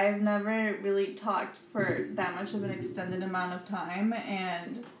like, I've never really talked for that much of an extended amount of time,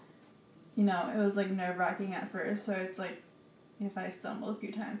 and, it was, like, nerve-wracking at first, so it's like, if I stumbled a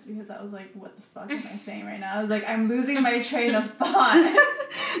few times, because I was like, what the fuck am I saying right now? I was like, I'm losing my train of thought.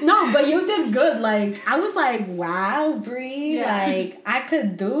 No, but you did good. Like, I was like, wow, Brie, like, I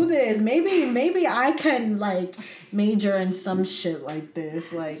could do this. Maybe I can, like, major in some shit like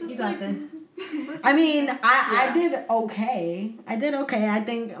this. Like, you got this. I mean, I did okay. I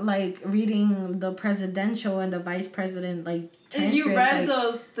think, like, reading the presidential and the vice president, like, transcripts. You read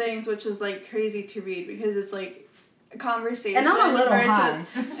those things, which is, like, crazy to read, because it's, like, conversation. And I'm a little high.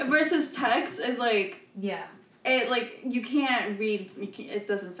 Versus text is, like... Yeah. It, like, you can't read, it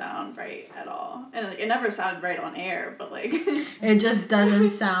doesn't sound right at all. And, like, it never sounded right on air, but, like... It just doesn't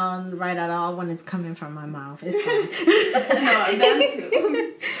sound right at all when it's coming from my mouth. It's fine. No, them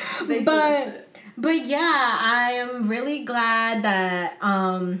too. But yeah, I am really glad that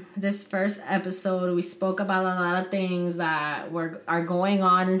this first episode we spoke about a lot of things that are going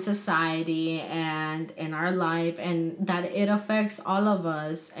on in society and in our life, and that it affects all of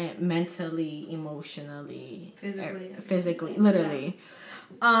us mentally, emotionally, physically, literally.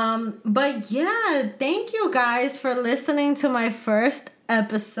 But yeah, thank you guys for listening to my first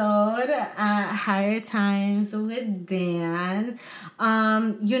episode at Higher Times with Dan.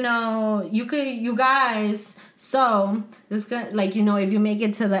 You guys, so this gonna, like, if you make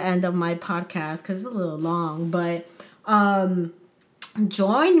it to the end of my podcast, because it's a little long, but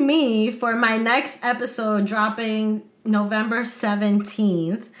join me for my next episode dropping November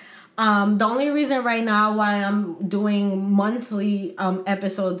 17th. The only reason right now why I'm doing monthly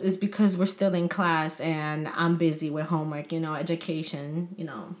episodes is because we're still in class and I'm busy with homework, education,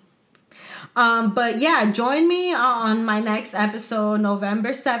 But yeah, join me on my next episode, November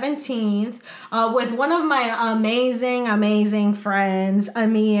 17th, with one of my amazing friends,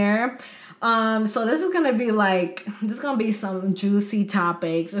 Amir. So this is gonna be some juicy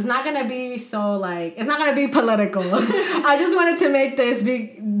topics. It's not gonna be it's not gonna be political. I just wanted to make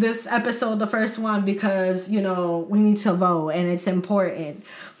this episode the first one because, we need to vote and it's important.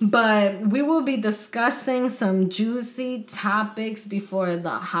 But we will be discussing some juicy topics before the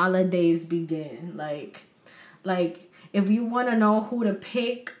holidays begin. Like if you want to know who to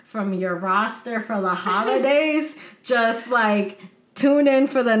pick from your roster for the holidays, just tune in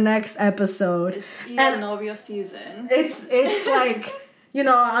for the next episode. It's Ida Novio season. It's like,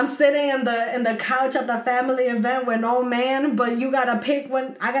 I'm sitting in the couch at the family event with no man, but I gotta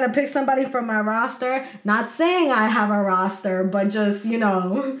pick somebody from my roster. Not saying I have a roster, but just, we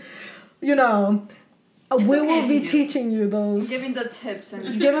will be teaching you those. Giving the tips.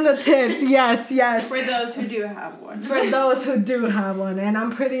 Yes. For those who do have one. And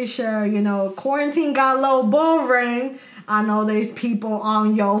I'm pretty sure, quarantine got a little boring. I know there's people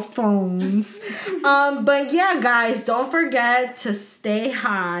on your phones. But yeah, guys, don't forget to stay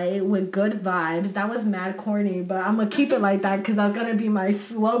high with good vibes. That was mad corny, but I'm going to keep it like that because that's going to be my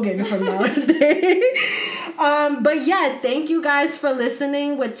slogan from nowadays. But yeah, thank you guys for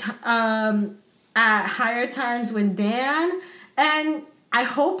listening at Higher Times with Dan. And I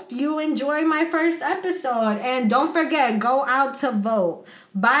hope you enjoy my first episode. And don't forget, go out to vote.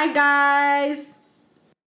 Bye, guys.